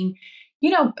 making,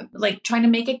 trying to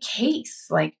make a case.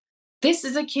 Like, this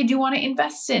is a kid you want to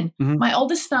invest in. My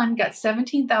oldest son got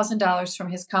 $17,000 from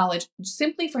his college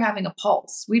simply for having a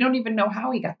pulse. We don't even know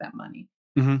how he got that money.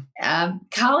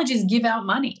 Colleges give out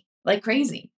money like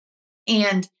crazy.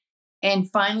 And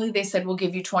finally they said, we'll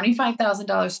give you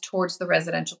 $25,000 towards the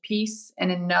residential piece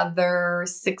and another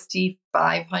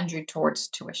 $6,500 towards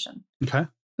tuition. Okay. It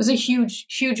was a huge,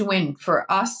 huge win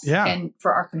for us and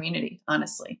for our community,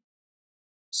 honestly.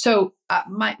 So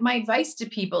my advice to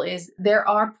people is there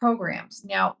are programs.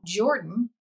 Now, Jordan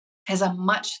has a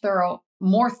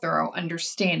more thorough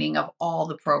understanding of all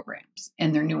the programs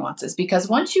and their nuances, because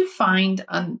once you find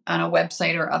on a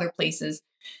website or other places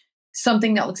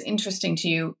something that looks interesting to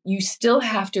you, you still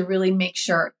have to really make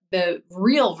sure the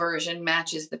real version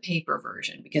matches the paper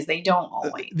version, because they don't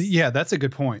always. Yeah, that's a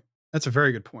good point. That's a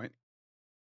very good point.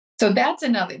 So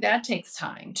that takes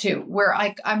time too. Where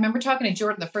I remember talking to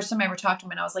Jordan the first time I ever talked to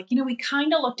him, and I was like, we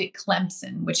kind of looked at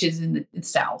Clemson, which is in the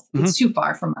South. Mm-hmm. It's too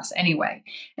far from us anyway.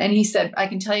 And he said, I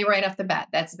can tell you right off the bat,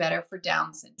 that's better for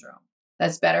Down syndrome.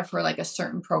 That's better for like a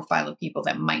certain profile of people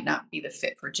that might not be the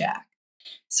fit for Jack.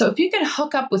 So if you can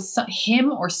hook up with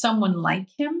him or someone like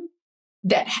him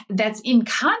that's in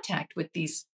contact with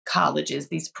these colleges,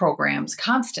 these programs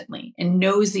constantly and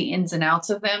knows the ins and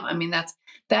outs of them, I mean, that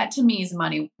to me is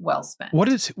money well spent. What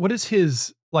is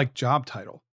his like job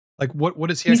title? Like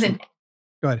what is he He's actually? an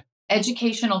Go ahead.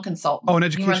 educational consultant. Oh, an He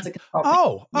education. runs a consulting.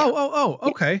 Oh, Yeah.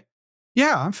 okay.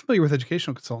 Yeah, I'm familiar with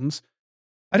educational consultants.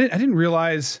 I didn't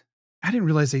realize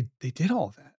they did all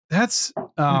of that. That's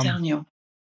I'm telling you.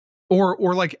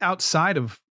 or like outside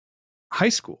of high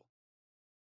school.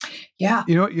 Yeah.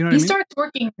 You know what I He mean? starts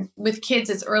working with kids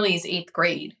as early as 8th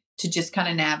grade to just kind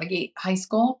of navigate high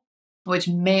school, which,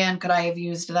 man, could I have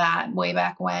used that way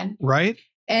back when. Right?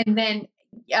 And then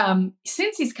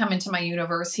since he's come into my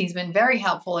universe, he's been very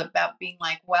helpful about being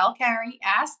like, well, Carrie,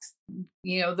 asks,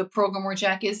 the program where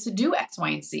Jack is to do X, Y,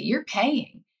 and Z. You're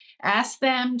paying. Ask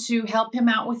them to help him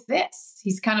out with this.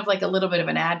 He's kind of like a little bit of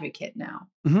an advocate now.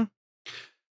 Mm-hmm.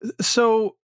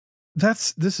 So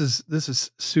this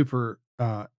is super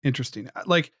interesting.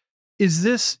 Like, is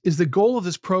the goal of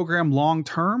this program long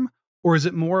term, or is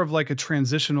it more of like a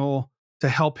transitional to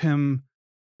help him,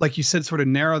 like you said, sort of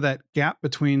narrow that gap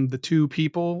between the two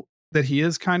people that he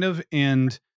is kind of,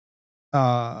 and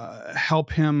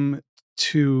help him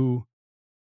to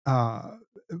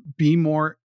be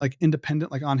more like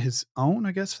independent, like on his own,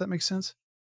 I guess, if that makes sense?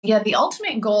 Yeah, the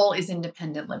ultimate goal is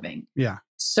independent living. Yeah.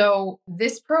 So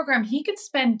this program, he could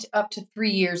spend up to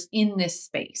 3 years in this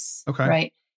space, Okay.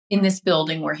 right? In this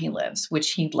building where he lives,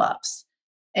 which he loves.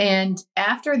 And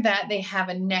after that, they have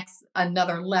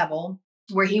another level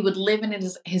where he would live in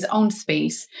his own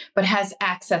space, but has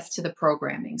access to the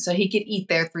programming. So he could eat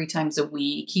there 3 times a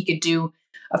week. He could do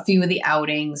a few of the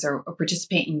outings or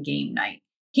participate in game night.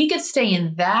 He could stay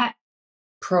in that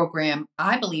program,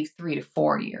 I believe, 3 to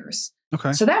 4 years.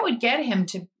 Okay. So that would get him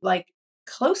to like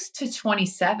close to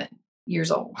 27 years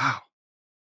old. Wow.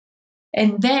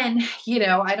 And then,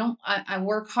 I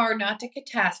work hard not to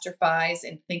catastrophize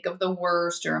and think of the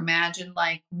worst or imagine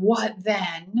like, what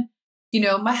then?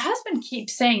 My husband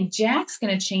keeps saying Jack's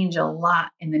going to change a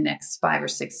lot in the next 5 or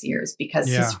 6 years because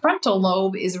his frontal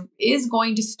lobe is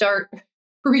going to start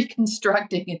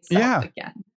reconstructing itself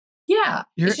again. Yeah.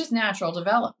 It's just natural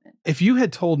development. If you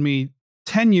had told me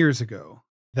 10 years ago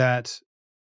that,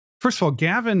 first of all,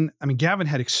 Gavin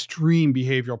had extreme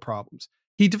behavioral problems.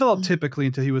 He developed typically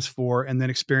until he was 4 and then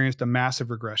experienced a massive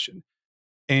regression.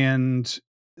 And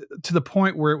to the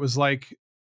point where it was like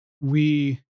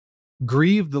we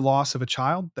grieved the loss of a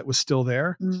child that was still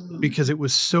there because it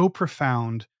was so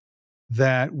profound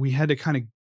that we had to kind of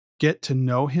get to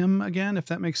know him again, if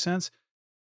that makes sense.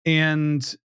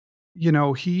 And,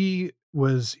 he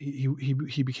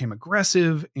became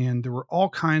aggressive and there were all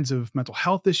kinds of mental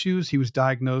health issues. He was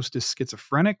diagnosed as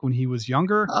schizophrenic when he was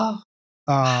younger. Oh.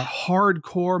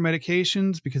 Hardcore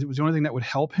medications because it was the only thing that would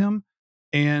help him.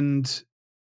 And,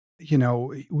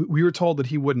 we were told that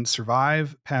he wouldn't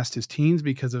survive past his teens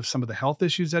because of some of the health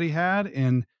issues that he had,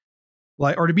 and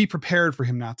or to be prepared for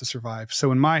him not to survive.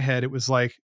 So in my head, it was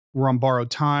like, we're on borrowed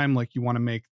time. Like, you want to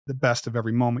make the best of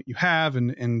every moment you have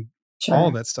and Sure. all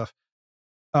of that stuff.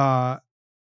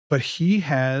 But he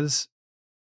has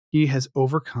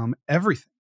overcome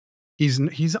everything.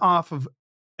 He's off of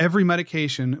every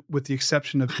medication with the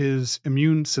exception of his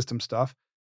immune system stuff.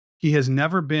 He has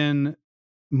never been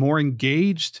more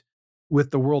engaged with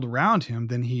the world around him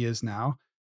than he is now.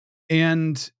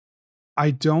 And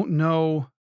I don't know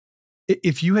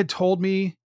if you had told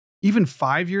me even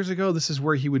 5 years ago, this is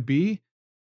where he would be,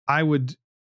 I would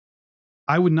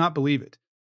not believe it.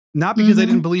 Not because I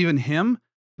didn't believe in him,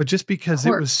 but just because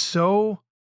it was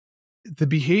the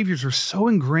behaviors were so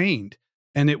ingrained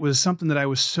and it was something that I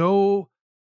was so,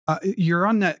 you're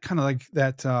on that kind of like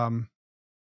that,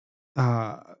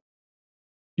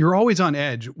 you're always on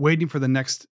edge waiting for the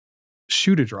next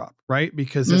shoe to drop, right?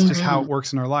 Because that's just how it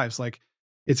works in our lives. Like,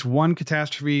 it's one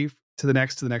catastrophe to the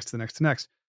next, to the next, to the next, to the next.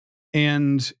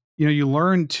 And, you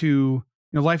learn to,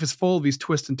 life is full of these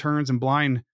twists and turns and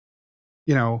blind,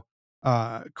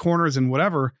 corners and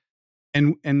whatever.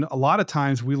 And a lot of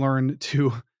times we learn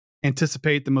to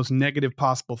anticipate the most negative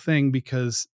possible thing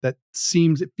because it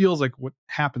feels like what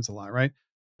happens a lot, right?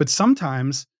 But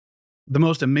sometimes the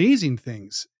most amazing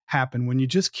things happen when you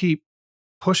just keep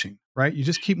pushing, right? You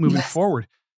just keep moving forward.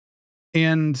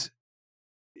 And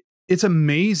it's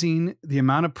amazing the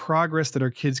amount of progress that our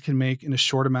kids can make in a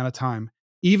short amount of time.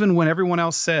 even when everyone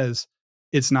else says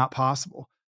it's not possible.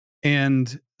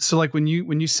 And so like when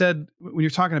you're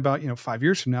talking about, 5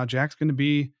 years from now, Jack's going to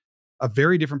be a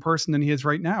very different person than he is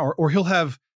right now, or he'll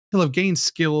have gained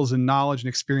skills and knowledge and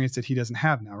experience that he doesn't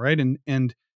have now. Right.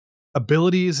 And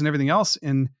abilities and everything else.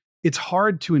 And it's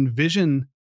hard to envision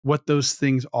what those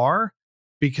things are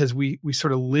because we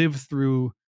sort of live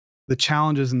through the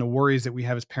challenges and the worries that we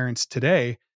have as parents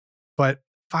today. But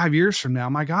 5 years from now,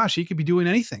 my gosh, he could be doing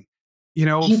anything. He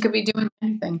could be doing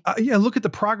anything. Yeah, look at the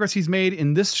progress he's made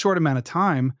in this short amount of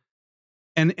time,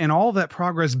 and all of that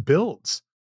progress builds,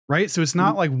 right? So it's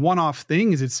not like one-off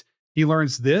things. It's he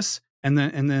learns this, and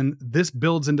then this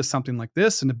builds into something like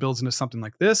this, and it builds into something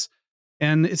like this,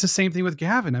 and it's the same thing with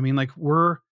Gavin. I mean, like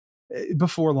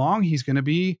before long, he's going to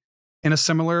be in a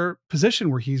similar position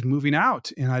where he's moving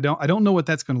out, and I don't know what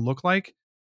that's going to look like.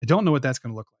 I don't know what that's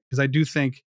going to look like because I do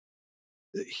think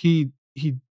he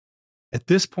at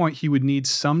this point, he would need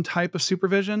some type of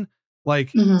supervision,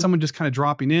 like Mhm. someone just kind of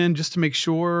dropping in just to make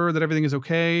sure that everything is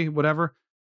okay, whatever.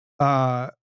 Uh,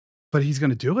 but he's going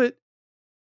to do it.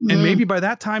 And Mm. maybe by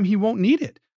that time, he won't need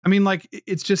it. I mean, like,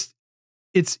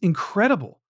 it's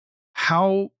incredible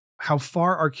how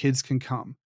far our kids can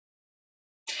come.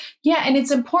 Yeah, and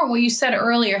it's important what you said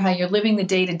earlier, how you're living the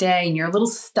day to day and you're a little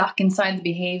stuck inside the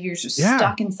behaviors, you're Yeah.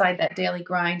 stuck inside that daily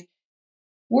grind.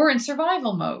 We're in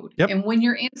survival mode. Yep. And when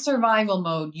you're in survival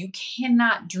mode, you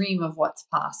cannot dream of what's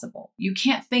possible. You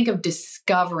can't think of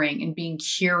discovering and being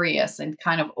curious and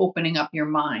kind of opening up your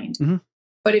mind. Mhm.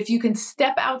 But if you can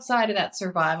step outside of that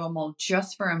survival mode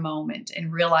just for a moment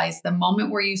and realize the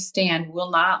moment where you stand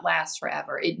will not last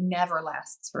forever, it never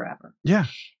lasts forever. Yeah.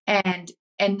 and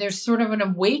and there's sort of an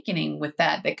awakening with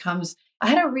that comes. I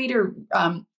had a reader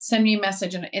send me a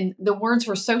message, and the words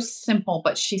were so simple,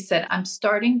 but she said, I'm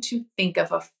starting to think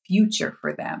of a future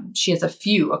for them. She has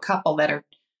a couple that are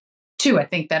two, I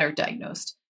think, that are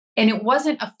diagnosed. And it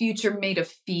wasn't a future made of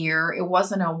fear. It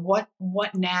wasn't a what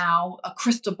now, a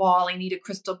crystal ball. I need a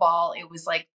crystal ball. It was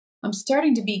like, I'm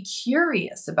starting to be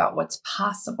curious about what's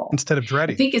possible. Instead of I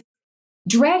dreading. think it's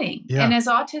dreading. Yeah. And as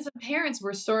autism parents,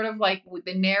 we're sort of like,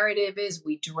 the narrative is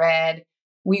we dread,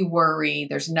 we worry,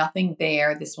 there's nothing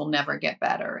there, this will never get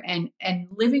better. And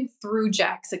living through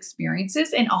Jack's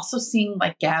experiences and also seeing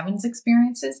like Gavin's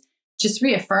experiences just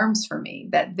reaffirms for me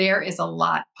that there is a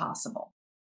lot possible.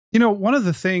 One of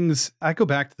the things I go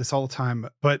back to this all the time,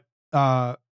 but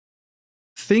uh,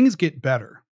 things get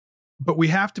better, but we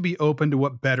have to be open to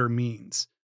what better means.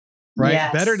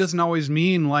 Right? Better Yes. doesn't always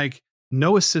mean like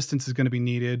no assistance is going to be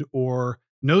needed or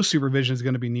no supervision is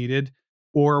going to be needed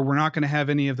or we're not going to have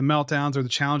any of the meltdowns or the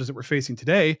challenges that we're facing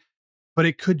today. But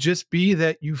it could just be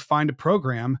that you find a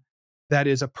program that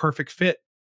is a perfect fit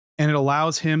and it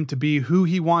allows him to be who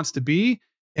he wants to be.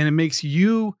 And it makes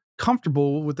you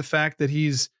comfortable with the fact that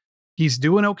he's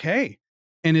doing okay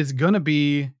and it's going to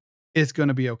be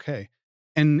okay.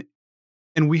 And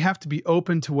and we have to be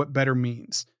open to what better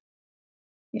means.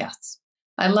 Yes.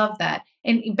 I love that.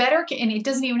 And and it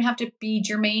doesn't even have to be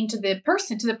germane to the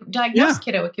person, to the Yeah. diagnosed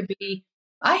kiddo. It could be,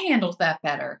 I handled that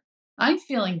better. I'm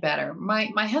feeling better. My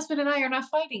husband and I are not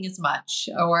fighting as much,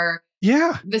 or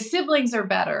Yeah. the siblings are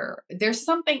better. There's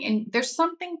something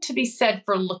to be said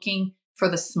for looking for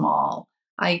the small.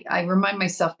 I remind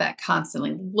myself that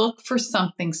constantly. Look for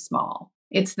something small.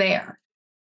 It's there.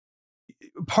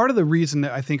 Part of the reason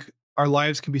that I think our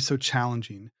lives can be so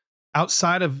challenging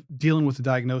outside of dealing with the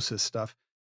diagnosis stuff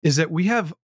is that we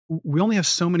only have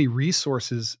so many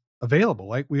resources available.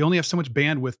 Like we only have so much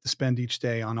bandwidth to spend each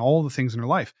day on all the things in our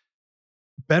life.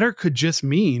 Better could just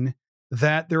mean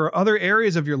that there are other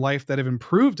areas of your life that have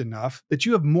improved enough that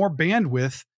you have more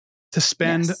bandwidth to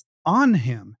spend Yes. on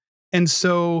him. And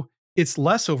so it's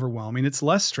less overwhelming, it's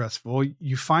less stressful.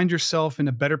 You find yourself in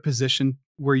a better position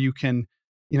where you can,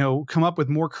 come up with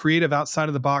more creative outside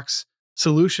of the box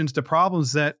solutions to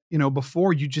problems that,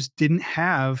 before you just didn't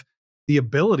have the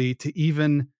ability to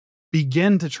even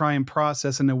begin to try and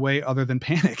process in a way other than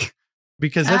panic.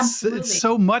 Because it's Absolutely.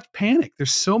 so much panic.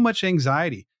 There's so much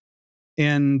anxiety.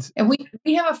 And And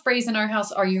we have a phrase in our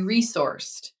house, are you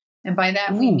resourced? And by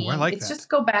that we ooh, I mean like it's that. just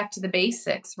go back to the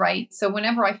basics, right? So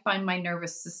whenever I find my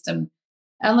nervous system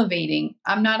elevating,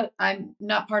 I'm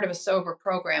not part of a sober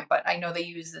program, but I know they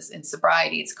use this in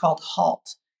sobriety. It's called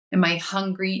HALT. Am I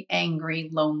hungry, angry,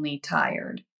 lonely,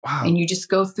 tired? And Wow. you just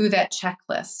go through that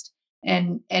checklist.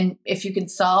 And if you can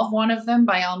solve one of them,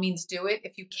 by all means do it.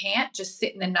 If you can't, just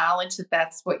sit in the knowledge that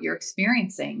that's what you're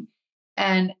experiencing.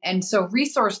 And so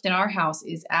resourced in our house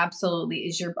is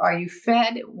absolutely, are you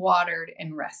fed, watered,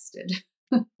 and rested?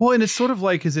 Well, and it's sort of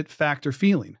like, is it fact or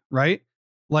feeling, right?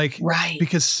 Like, Right.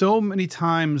 because so many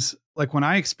times like when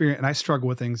I experience and I struggle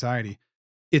with anxiety,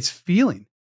 it's feeling.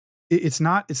 It's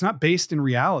not based in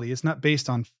reality. It's not based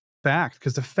on fact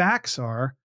because the facts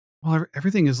are, well,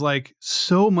 everything is like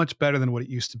so much better than what it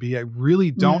used to be. I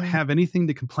really don't Mm. have anything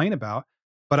to complain about,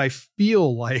 but I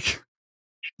feel like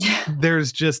Yeah.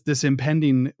 there's just this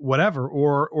impending whatever,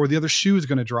 or the other shoe is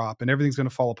going to drop and everything's going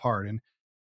to fall apart.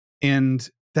 And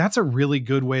that's a really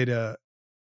good way to,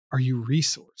 are you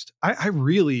resourced? I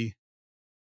really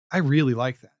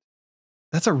like that.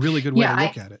 That's a really good way Yeah. to I,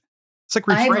 look at it. It's like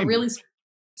I have a reframing. really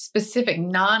specific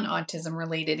non-autism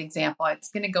related example. It's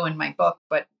going to go in my book,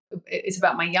 but it's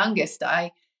about my youngest.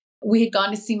 We had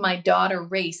gone to see my daughter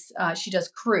race. She does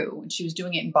crew, and she was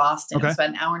doing it in Boston. It was Okay. about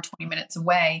an hour and 20 minutes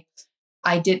away.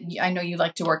 I know you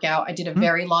like to work out. I did a Mm,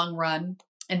 very long run,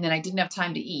 and then I didn't have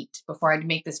time to eat before I'd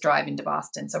make this drive into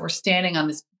Boston. So we're standing on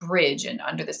this bridge and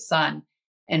under the sun.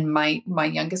 And my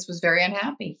youngest was very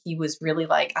unhappy. He was really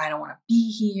like, I don't want to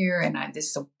be here, and I'm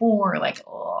this so bored. Like,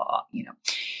 oh,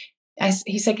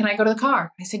 he said, "Can I go to the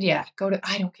car?" I said, "Yeah, go to."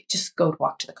 I don't just go to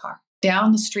walk to the car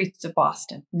down the streets of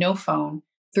Boston. No phone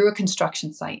through a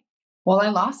construction site. Well, I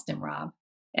lost him, Rob,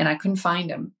 and I couldn't find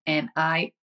him, and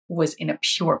I was in a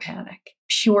pure panic.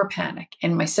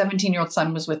 And my 17-year-old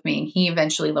son was with me, and he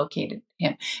eventually located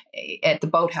him at the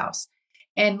boathouse.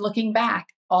 And looking back,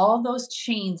 all those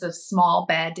chains of small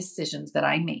bad decisions that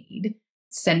I made,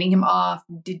 sending him off,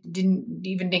 didn't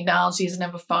even acknowledge he doesn't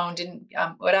have a phone, didn't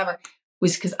whatever,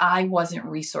 was because I wasn't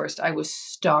resourced. I was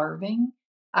starving,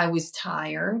 I was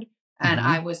tired, and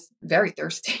I mhm. was very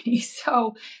thirsty.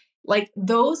 So, like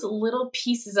those little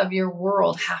pieces of your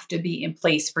world have to be in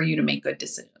place for you to make good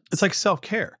It's decisions. like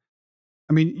self-care.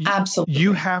 I mean, you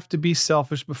Absolutely. have to be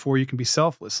selfish before you can be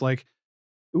selfless. Like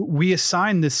we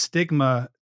assign this stigma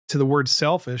to the word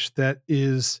selfish that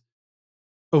is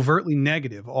overtly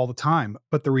negative all the time.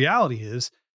 But the reality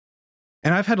is,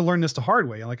 and I've had to learn this the hard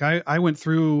way. Like I went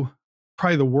through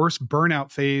probably the worst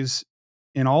burnout phase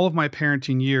in all of my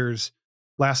parenting years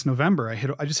last November.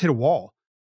 I just hit a wall.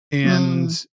 And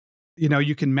Mm,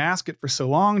 you can mask it for so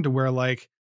long to where like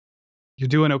you're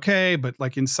doing okay, but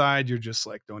like inside you're just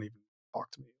like, don't even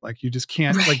talk to me. Like you just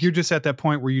can't, like right. you're just at that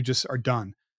point where you just are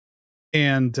done.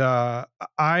 And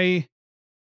I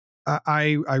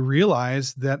I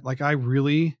realized that like I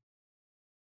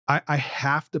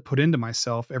have to put into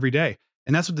myself every day.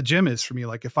 And that's what the gym is for me.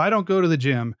 Like if I don't go to the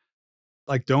gym,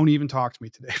 like don't even talk to me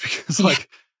today because Yeah, like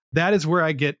that is where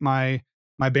I get my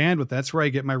bandwidth. That's where I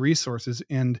get my resources.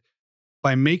 And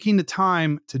by making the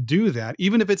time to do that,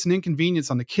 even if it's an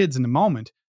inconvenience on the kids in the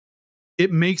moment,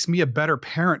 it makes me a better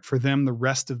parent for them the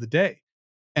rest of the day.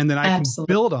 And then I can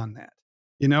absolutely. build on that.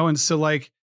 And so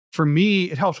like for me,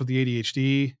 it helps with the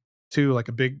ADHD too, like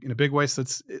in a big way. So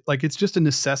like it's just a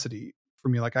necessity for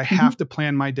me. Like I Mhm. have to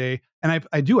plan my day, and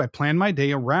I plan my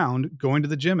day around going to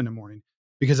the gym in the morning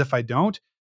because if I don't,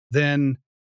 then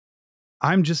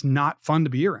I'm just not fun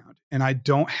to be around, and I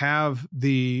don't have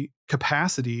the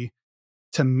capacity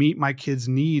to meet my kids'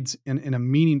 needs in a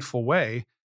meaningful way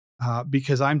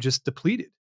because I'm just depleted.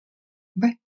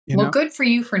 Right. You Well, know? good for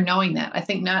you for knowing that. I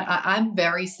think not. I'm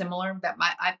very similar. That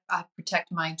I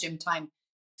protect my gym time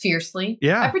fiercely. I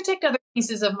Yeah. protect other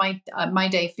pieces of my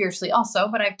day fiercely also.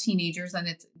 But I have teenagers, and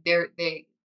they're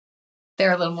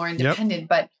a little more Yep. independent.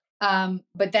 But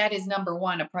that is number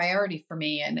one, a priority for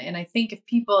me. And I think if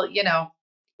people,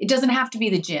 it doesn't have to be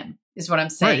the gym, is what I'm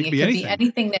Right. It saying. could It be could be anything.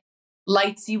 anything that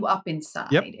lights you up Yep.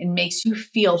 inside and makes you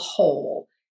feel whole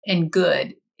and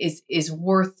good is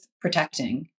worth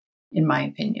protecting, in my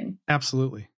opinion.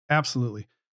 Absolutely. Absolutely.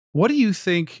 What do you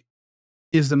think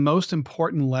is the most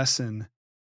important lesson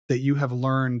that you have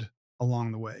learned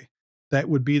along the way that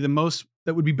would be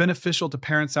beneficial to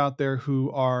parents out there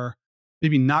who are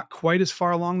maybe not quite as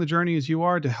far along the journey as you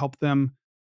are to help them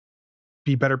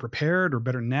be better prepared or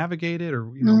better navigate it or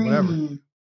whatever? Mm.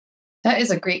 That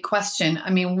is a great question. I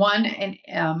mean, one, and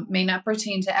may not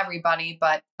pertain to everybody,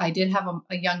 but I did have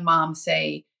a young mom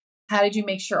say, "How did you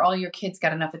make sure all your kids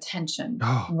got enough attention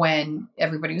Oh, when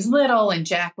everybody was little and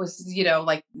Jack was,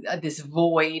 like this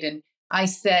void?" And I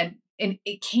said, and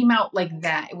it came out like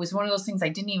that. It was one of those things I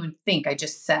didn't even think. I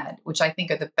just said, which I think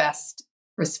are the best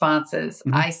responses.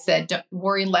 mhm. I said, "Don't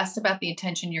worry less about the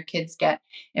attention your kids get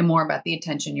and more about the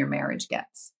attention your marriage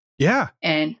gets." Yeah.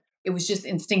 And it was just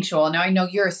instinctual. Now I know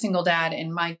you're a single dad,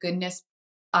 and my goodness,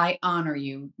 I honor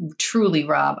you truly,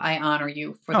 Rob. I honor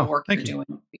you for the Oh, work you're thank you.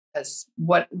 doing because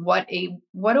what a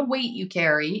weight you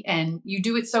carry, and you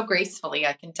do it so gracefully.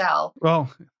 I can tell.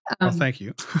 Well, Um, thank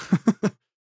you.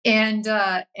 and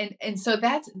so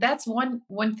that's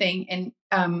one thing, and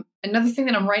another thing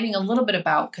that I'm writing a little bit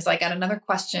about because I got another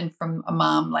question from a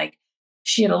mom like,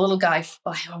 she had a little guy,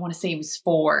 I want to say he was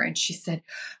 4, and she said,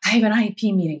 I have an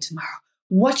IEP meeting tomorrow.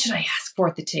 What should I ask for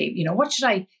at the table? What should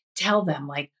I tell them?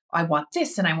 Like, I want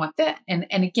this and I want that. And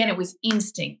again, it was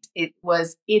instinct. It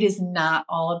is not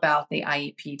all about the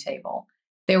IEP table.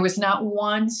 There was not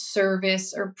one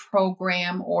service or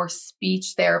program or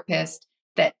speech therapist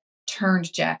that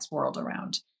turned Jack's world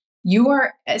around. You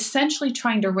are essentially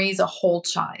trying to raise a whole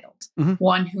child,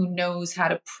 one who knows how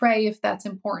to pray if that's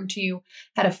important to you,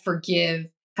 how to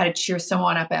forgive, how to cheer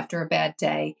someone up after a bad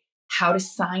day, how to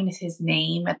sign his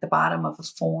name at the bottom of a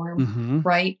form,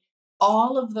 right?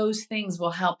 All of those things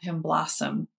will help him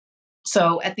blossom.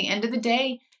 So at the end of the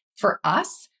day, for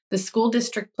us, the school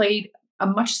district played a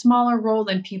much smaller role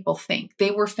than people think. They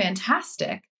were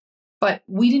fantastic, but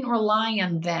we didn't rely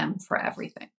on them for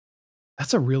everything.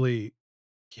 That's a really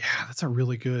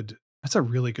good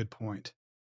point.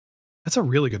 That's a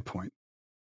really good point.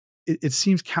 It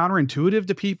seems counterintuitive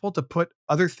to people to put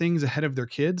other things ahead of their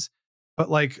kids, but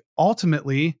like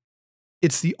ultimately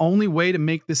it's the only way to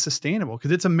make this sustainable because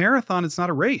it's a marathon. It's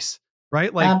not a race,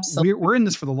 right? Like we're in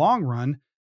this for the long run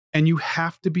and you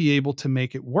have to be able to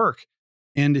make it work.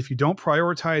 And if you don't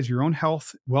prioritize your own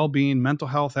health, well-being, mental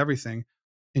health, everything,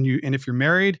 and if you're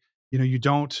married, you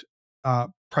don't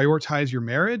prioritize your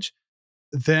marriage,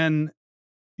 then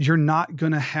you're not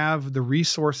going to have the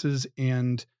resources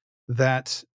and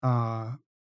that, bandwidth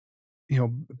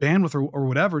or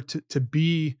whatever to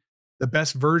be the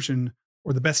best version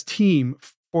or the best team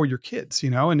for your kids,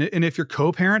 and if you're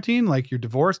co-parenting, like you're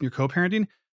divorced and you're co-parenting,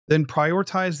 then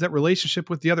prioritize that relationship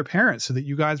with the other parent so that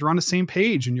you guys are on the same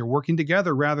page and you're working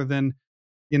together rather than,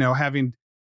 having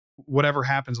whatever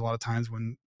happens a lot of times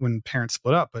when parents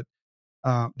split up. But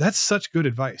that's such good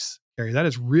advice, Carrie. That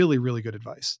is really, really good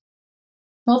advice.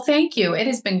 Well, thank you. It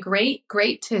has been great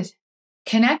to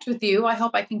connect with you. I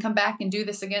hope I can come back and do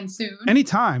this again soon.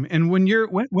 Anytime. And when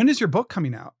is your book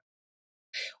coming out?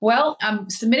 Well, I'm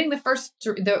submitting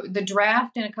the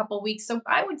draft in a couple of weeks. So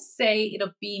I would say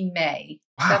it'll be May.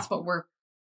 Wow. That's what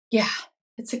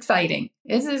it's exciting.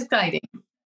 It's exciting.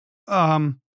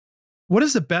 What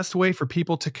is the best way for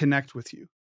people to connect with you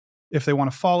if they want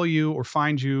to follow you or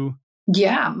find you?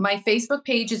 Yeah, my Facebook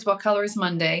page is What Color is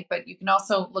Monday, but you can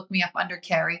also look me up under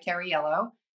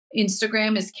Cariello.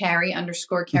 Instagram is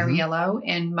Carrie_Cariello,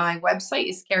 and my website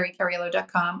is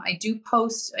cariello.com. I do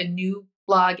post a new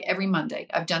blog every Monday.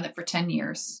 I've done that for 10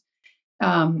 years.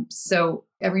 So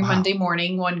every Monday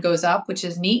morning one goes up, which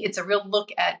is neat. It's a real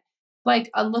look at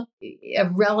a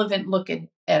relevant look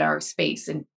at our space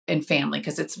and family,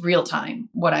 because it's real time.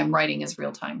 What I'm writing is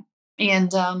real time.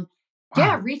 And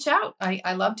reach out.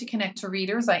 I love to connect to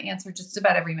readers. I answer just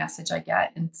about every message I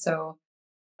get. And so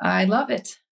I love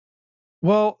it.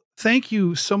 Well, thank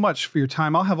you so much for your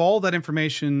time. I'll have all that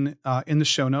information in the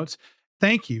show notes.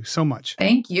 Thank you so much.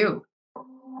 Thank you.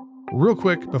 Real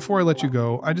quick, before I let you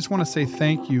go, I just want to say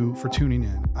thank you for tuning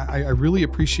in. I really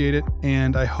appreciate it.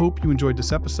 And I hope you enjoyed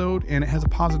this episode and it has a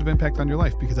positive impact on your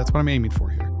life, because that's what I'm aiming for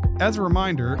here. As a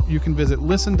reminder, you can visit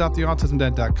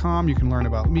listen.theautismdad.com. You can learn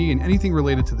about me and anything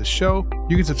related to the show.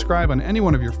 You can subscribe on any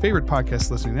one of your favorite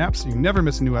podcast listening apps so you never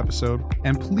miss a new episode.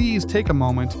 And please take a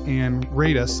moment and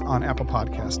rate us on Apple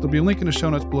Podcasts. There'll be a link in the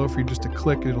show notes below for you just to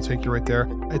click and it'll take you right there.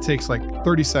 It takes like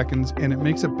 30 seconds and it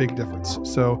makes a big difference.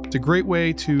 So it's a great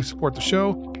way to support the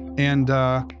show and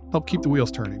help keep the wheels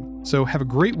turning. So have a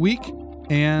great week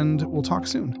and we'll talk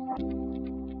soon.